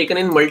be taken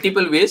in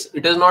multiple ways.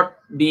 It is not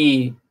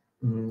the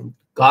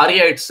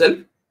karya itself.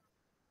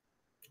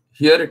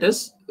 Here it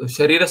is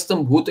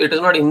sharirastham bhut. It is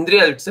not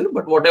indriya itself,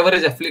 but whatever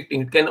is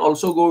afflicting. It can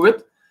also go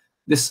with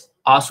this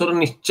asura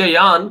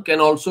nischyayan, can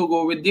also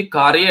go with the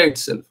karya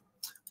itself.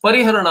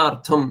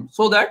 Pariharanartham,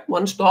 so that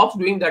one stops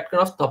doing that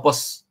kind of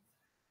tapas.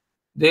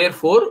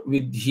 Therefore,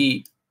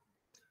 vidhi.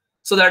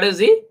 So that is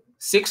the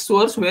 6th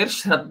verse where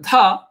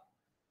Shraddha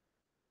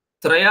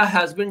Traya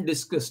has been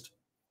discussed.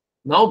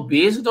 Now,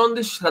 based on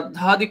the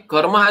Shraddha, the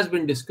karma has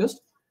been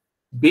discussed.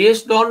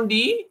 Based on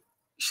the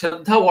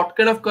Shraddha, what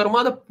kind of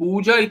karma? The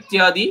puja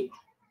ityadi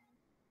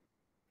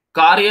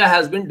karya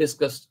has been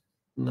discussed.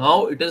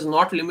 Now, it is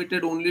not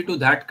limited only to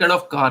that kind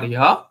of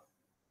karya,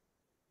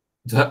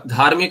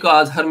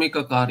 dharmika,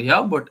 adharmika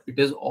karya, but it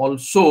is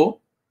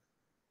also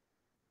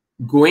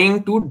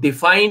going to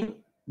define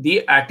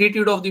the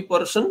attitude of the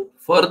person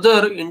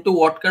further into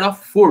what kind of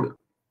food.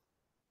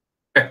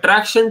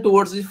 Attraction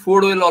towards the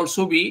food will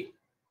also be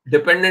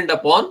dependent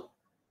upon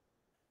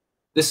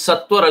this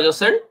sattva,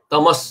 rajas and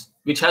tamas,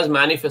 which has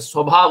manifest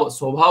swabhava.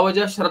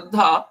 Swabhavaja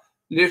shraddha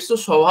leads to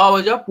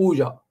swabhavaja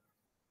puja.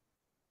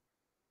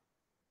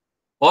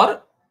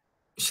 Or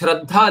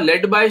shraddha,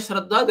 led by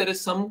shraddha, there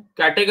is some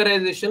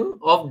categorization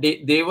of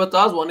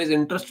devatas. One is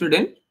interested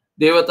in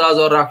devatas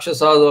or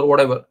rakshasas or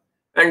whatever.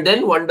 And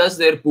then one does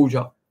their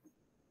puja.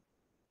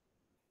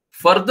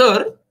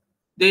 Further,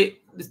 this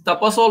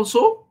tapas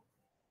also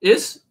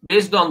is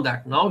based on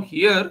that. Now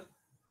here,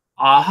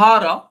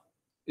 ahara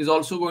is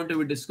also going to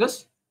be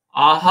discussed.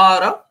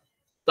 Ahara,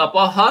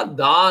 tapaha,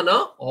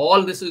 dana,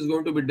 all this is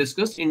going to be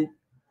discussed in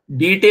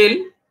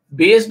detail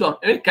based on,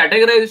 and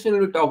categorization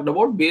will be talked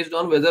about based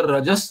on whether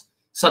rajas,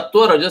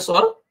 sattva, rajas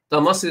or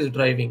tamas is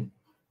driving.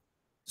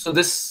 So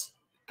this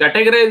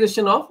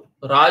categorization of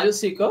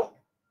rajasika,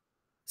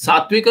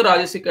 satvika,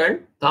 rajasika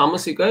and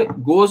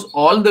tamasika goes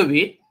all the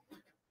way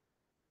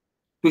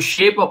to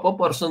shape up a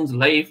person's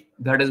life,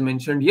 that is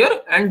mentioned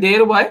here, and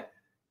thereby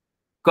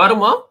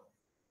karma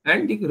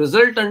and the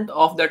resultant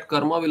of that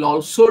karma will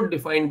also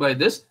defined by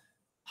this,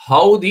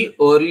 how the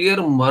earlier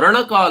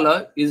marana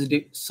kala is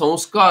the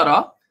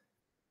samskara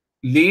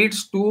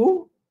leads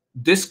to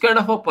this kind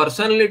of a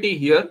personality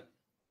here,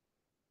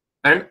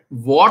 and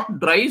what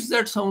drives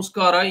that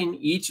samskara in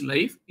each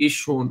life is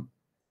shown.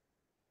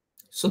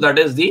 So that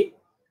is the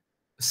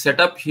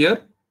setup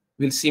here.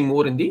 We'll see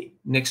more in the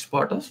next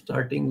part of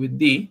starting with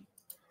the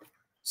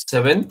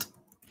 7th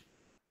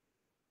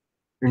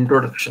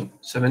introduction,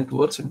 7th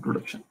verse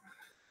introduction.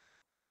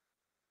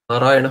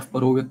 Narayana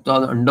paro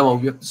vyakta andam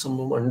avyakta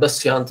samvam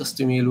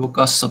andasyantasthi me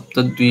loka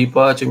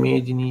saptadvipa cha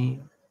medini.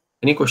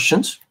 Any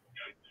questions?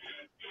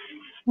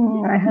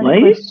 I had a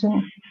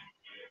question.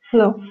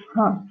 Hello.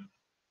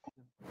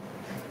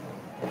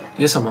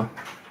 Yes, Amma.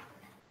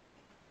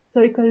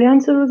 Sorry,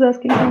 Kalyan sir was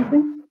asking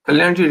something.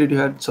 Kalyan ji, did you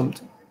have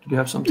something? Did you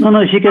have something?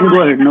 No, she can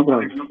go ahead. No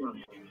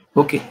problem.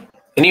 Okay.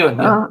 Anyone?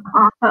 Yeah.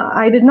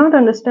 I did not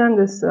understand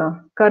this.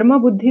 Karma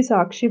buddhi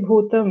sakshi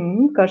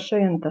bhutam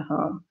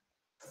karshayantaha.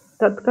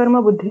 Tat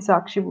karma buddhi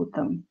sakshi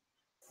bhutam.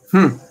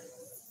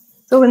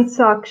 So when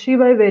sakshi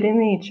by very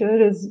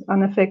nature is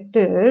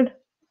unaffected,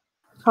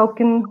 how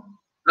can...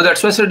 No,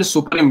 that's why I said it is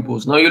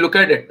superimposed. Now you look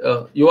at it.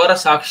 You are a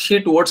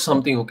sakshi towards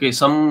something. Okay,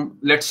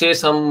 let's say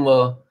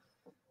somebody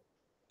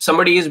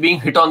is being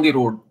hit on the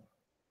road.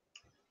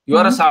 You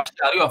are a sakshi.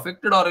 Are you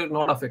affected or are you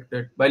not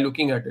affected by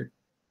looking at it?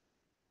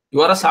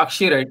 You are a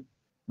sakshi, right?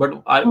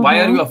 But why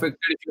are you affected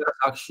if you are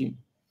a sakshi?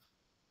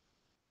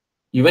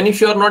 Even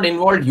if you are not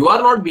involved, you are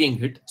not being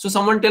hit. So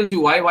someone tells you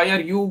why are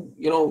you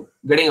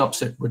getting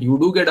upset? But you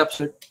do get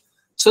upset.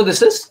 So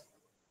this is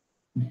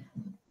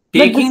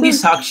taking the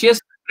sakshi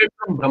as separate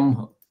from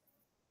Brahma.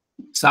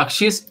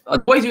 Sakshi is,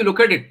 otherwise you look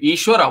at it,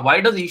 Ishvara.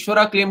 Why does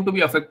Ishvara claim to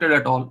be affected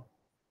at all?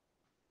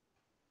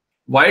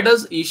 Why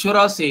does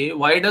Ishvara say,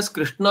 why does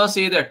Krishna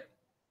say that?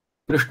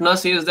 Krishna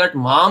says that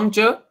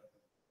Mamcha,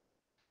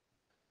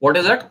 what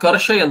is that?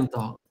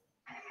 Karshayanta.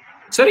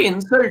 It's very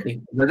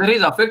insulting. Whether he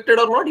is affected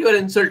or not, you are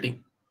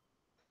insulting.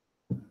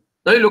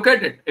 Now you look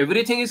at it.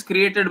 Everything is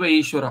created by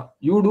Ishvara.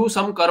 You do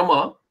some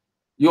karma.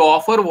 You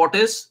offer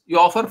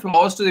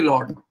flowers to the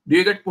Lord. Do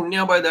you get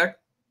punya by that?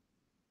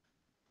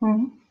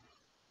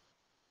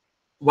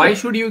 Why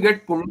should you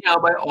get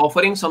punya by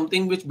offering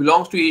something which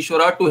belongs to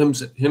Ishvara to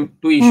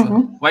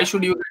Ishvara? Why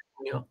should you get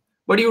punya?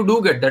 But you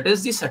do get. That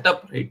is the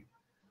setup, right?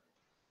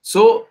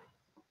 So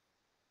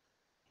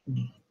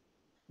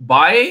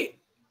by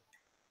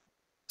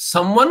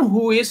someone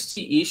who is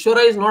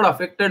Ishvara is not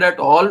affected at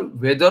all,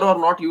 whether or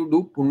not you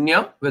do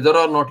punya, whether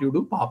or not you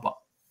do papa.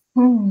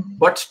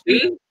 But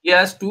still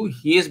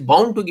he is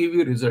bound to give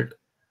you result.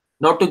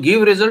 Now to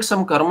give result,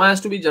 some karma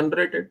has to be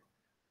generated.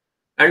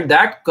 And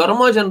that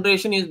karma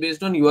generation is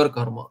based on your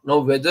karma. Now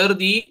whether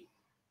the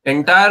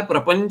entire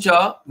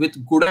prapancha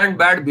with good and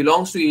bad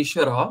belongs to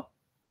Ishvara,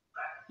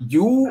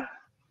 you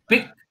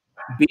pick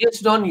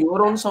based on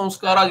your own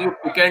samskara, you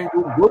pick and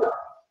do good,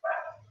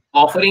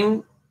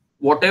 offering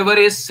whatever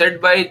is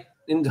said by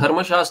in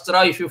Dharma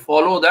Shastra. If you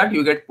follow that,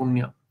 you get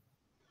punya.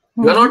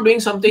 You are not doing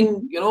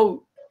something,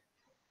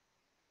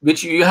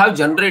 which you have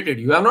generated.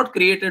 You have not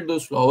created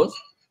those flowers,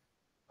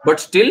 but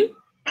still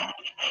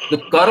the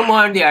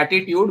karma and the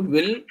attitude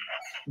will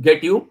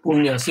get you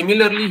punya.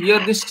 Similarly, here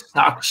this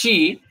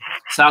sakshi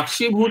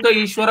bhuta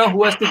Ishvara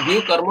who has to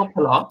give karma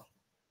phala,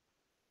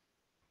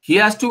 he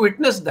has to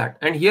witness that.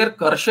 And here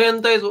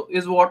karshayanta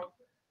is what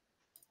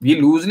we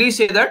loosely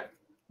say that,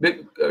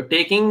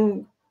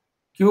 taking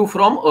cue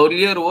from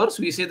earlier verse,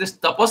 we say this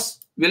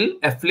tapas will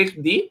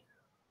afflict the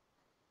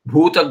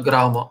bhuta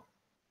grama.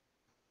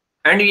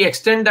 And we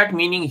extend that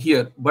meaning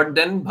here. But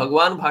then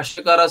Bhagwan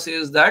Bhashyakara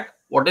says that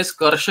what is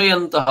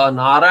karshayanta,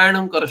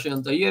 Narayanam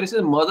karshayanta. Here he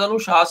says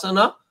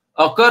madanushasana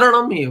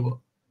akaranam eva.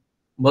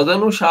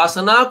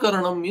 Madanushasana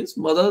akaranam means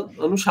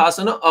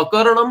madanushasana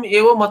akaranam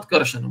eva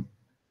matkarshanam.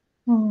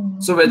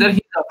 So whether he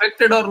is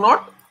affected or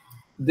not,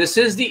 this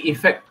is the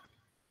effect.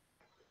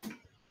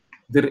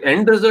 The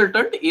end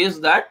resultant is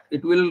that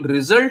it will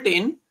result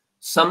in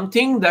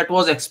something that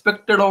was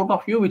expected out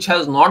of you which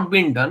has not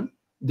been done.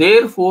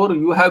 Therefore,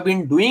 you have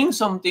been doing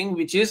something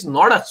which is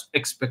not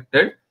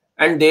expected,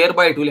 and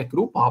thereby it will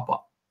accrue papa.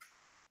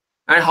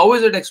 And how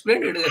is it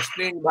explained? It is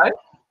explained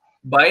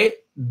by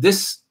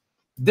this.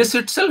 This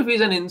itself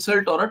is an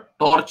insult or a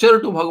torture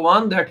to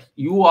Bhagavan, that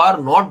you are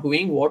not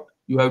doing what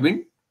you have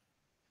been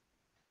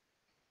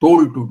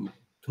told to do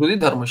through the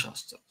Dharma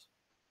Shastras.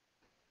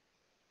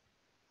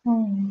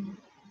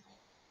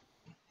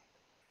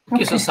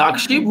 Okay, so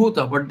Sakshi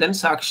Bhuta, but then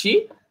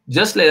Sakshi,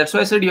 just like that's why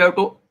I said you have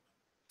to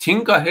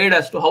think ahead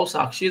as to how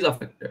Sakshi is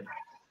affected.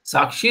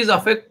 Sakshi is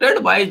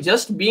affected by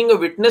just being a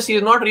witness, he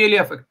is not really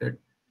affected.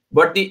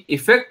 But the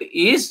effect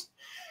is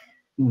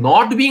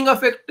not being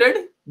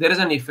affected, there is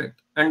an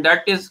effect. And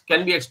that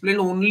can be explained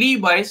only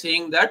by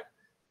saying that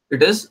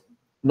it is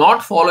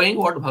not following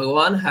what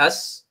Bhagavan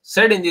has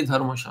said in the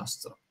Dharma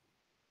Shastra.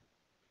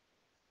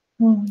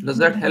 Does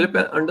that help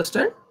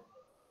understand?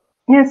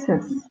 Yes,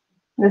 yes.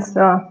 This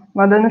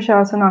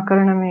Vadanushasan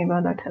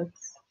Akaranameva, that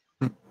helps.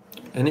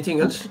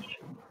 Anything else?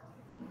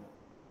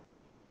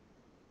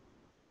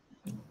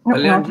 No,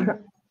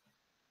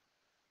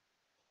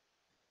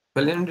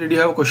 Kalyan, did you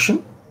have a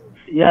question?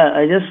 Yeah,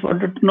 I just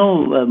wanted to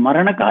know,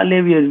 Marana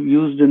Kale we have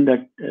used in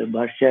that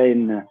Bhashya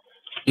in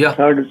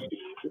third.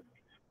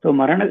 So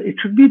Marana, it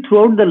should be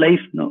throughout the life,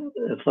 no,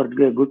 for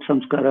good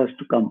samskaras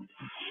to come.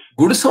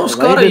 Good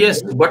samskara,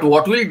 yes, but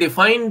what will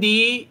define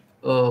the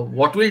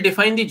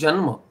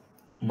Janma?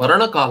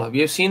 Marana Kala. We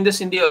have seen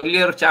this in the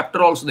earlier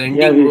chapter also, the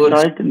ending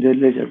verse. Saw it in the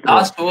earlier chapter.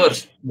 Last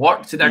verse.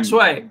 See, that's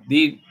why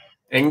the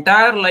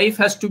entire life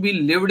has to be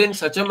lived in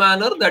such a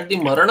manner that the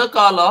Marana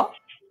Kala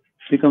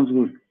becomes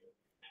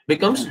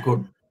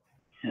good.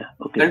 Yeah,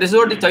 okay. And this is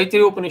what the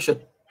Taittiriya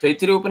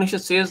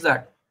Upanishad says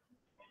that.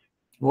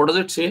 What does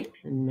it say?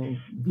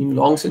 Been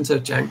long since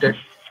I've chanted.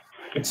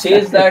 It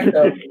says that,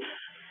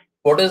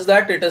 what is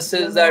that? It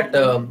says that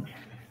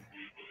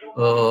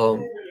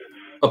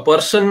a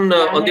person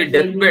on the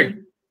deathbed,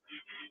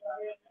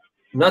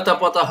 na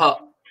tapataha.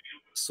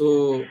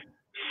 So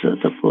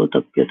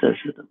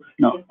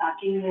no.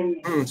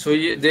 So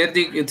there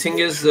the thing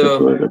is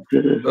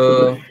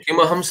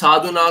kimaham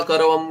sadhuna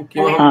karavam,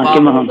 kimaham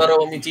papam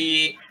karavam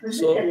iti.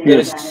 So there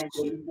is.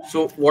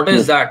 So what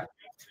is that?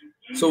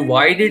 So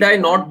why did I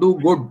not do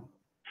good?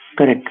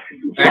 Correct.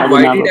 And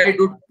why did I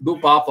do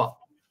papa?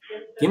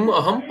 Kim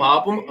aham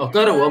papam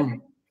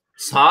akaravam.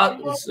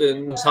 Sadhu.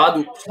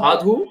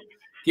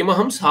 Kim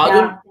aham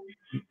sadhu.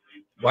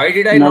 Why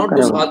did I not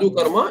do sadhu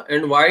karma?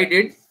 And why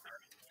did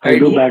I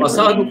do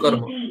asadhu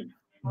karma?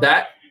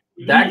 That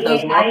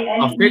does not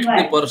affect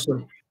the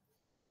person.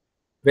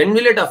 When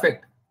will it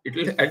affect? It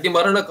will at the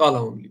Marana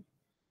Kala only.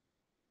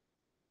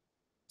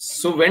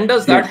 So when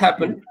does that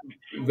happen?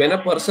 When a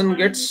person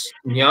gets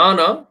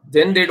jnana,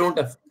 then they don't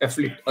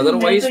afflict.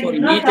 Otherwise, for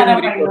each and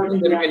every person,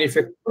 there will be an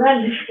effect.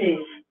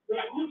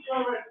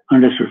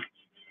 Understood.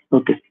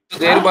 Okay. So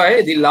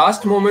thereby, the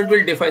last moment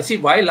will define. See,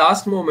 why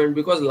last moment?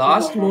 Because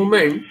last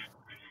moment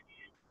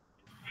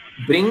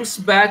brings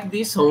back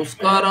the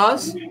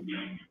samskaras,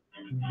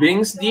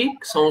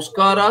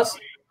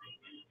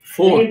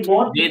 forth.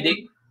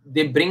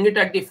 They bring it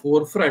at the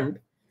forefront,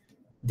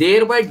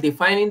 thereby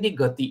defining the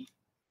gati.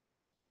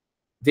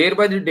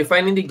 Thereby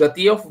defining the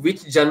gati of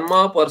which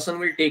janma a person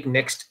will take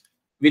next,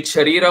 which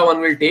sharira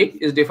one will take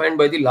is defined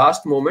by the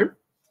last moment,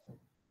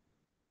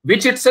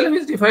 which itself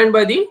is defined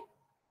by the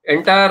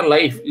entire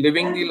life,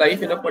 living the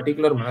life in a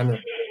particular manner.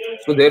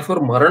 So therefore,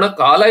 Marana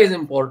Kala is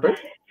important.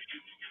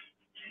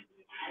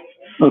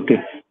 Okay.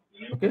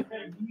 Okay.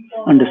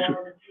 Understood.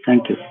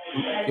 Thank you.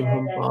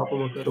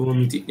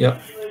 Yeah.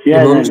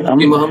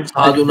 Kimaham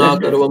sadhuna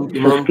karavam,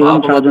 kimaham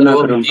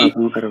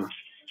papam karavam.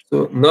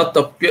 So na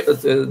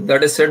tapya,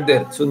 that is said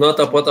there. So na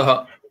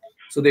tapataha.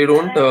 So they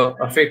don't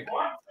affect.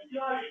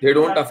 They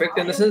don't affect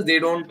in the sense they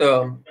don't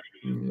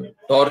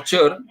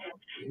torture.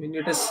 I mean,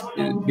 it is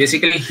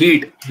basically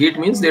heat. Heat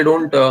means they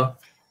don't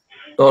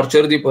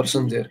torture the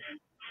person there.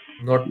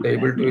 Not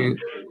able to.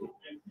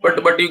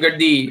 But you get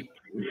the.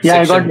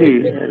 Yeah, I got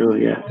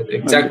the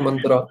exact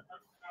mantra.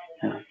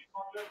 Yeah.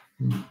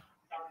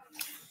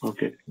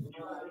 Okay.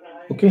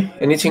 Okay.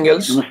 Anything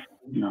else?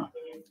 No.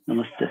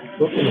 Namaste.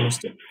 Okay.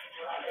 Namaste.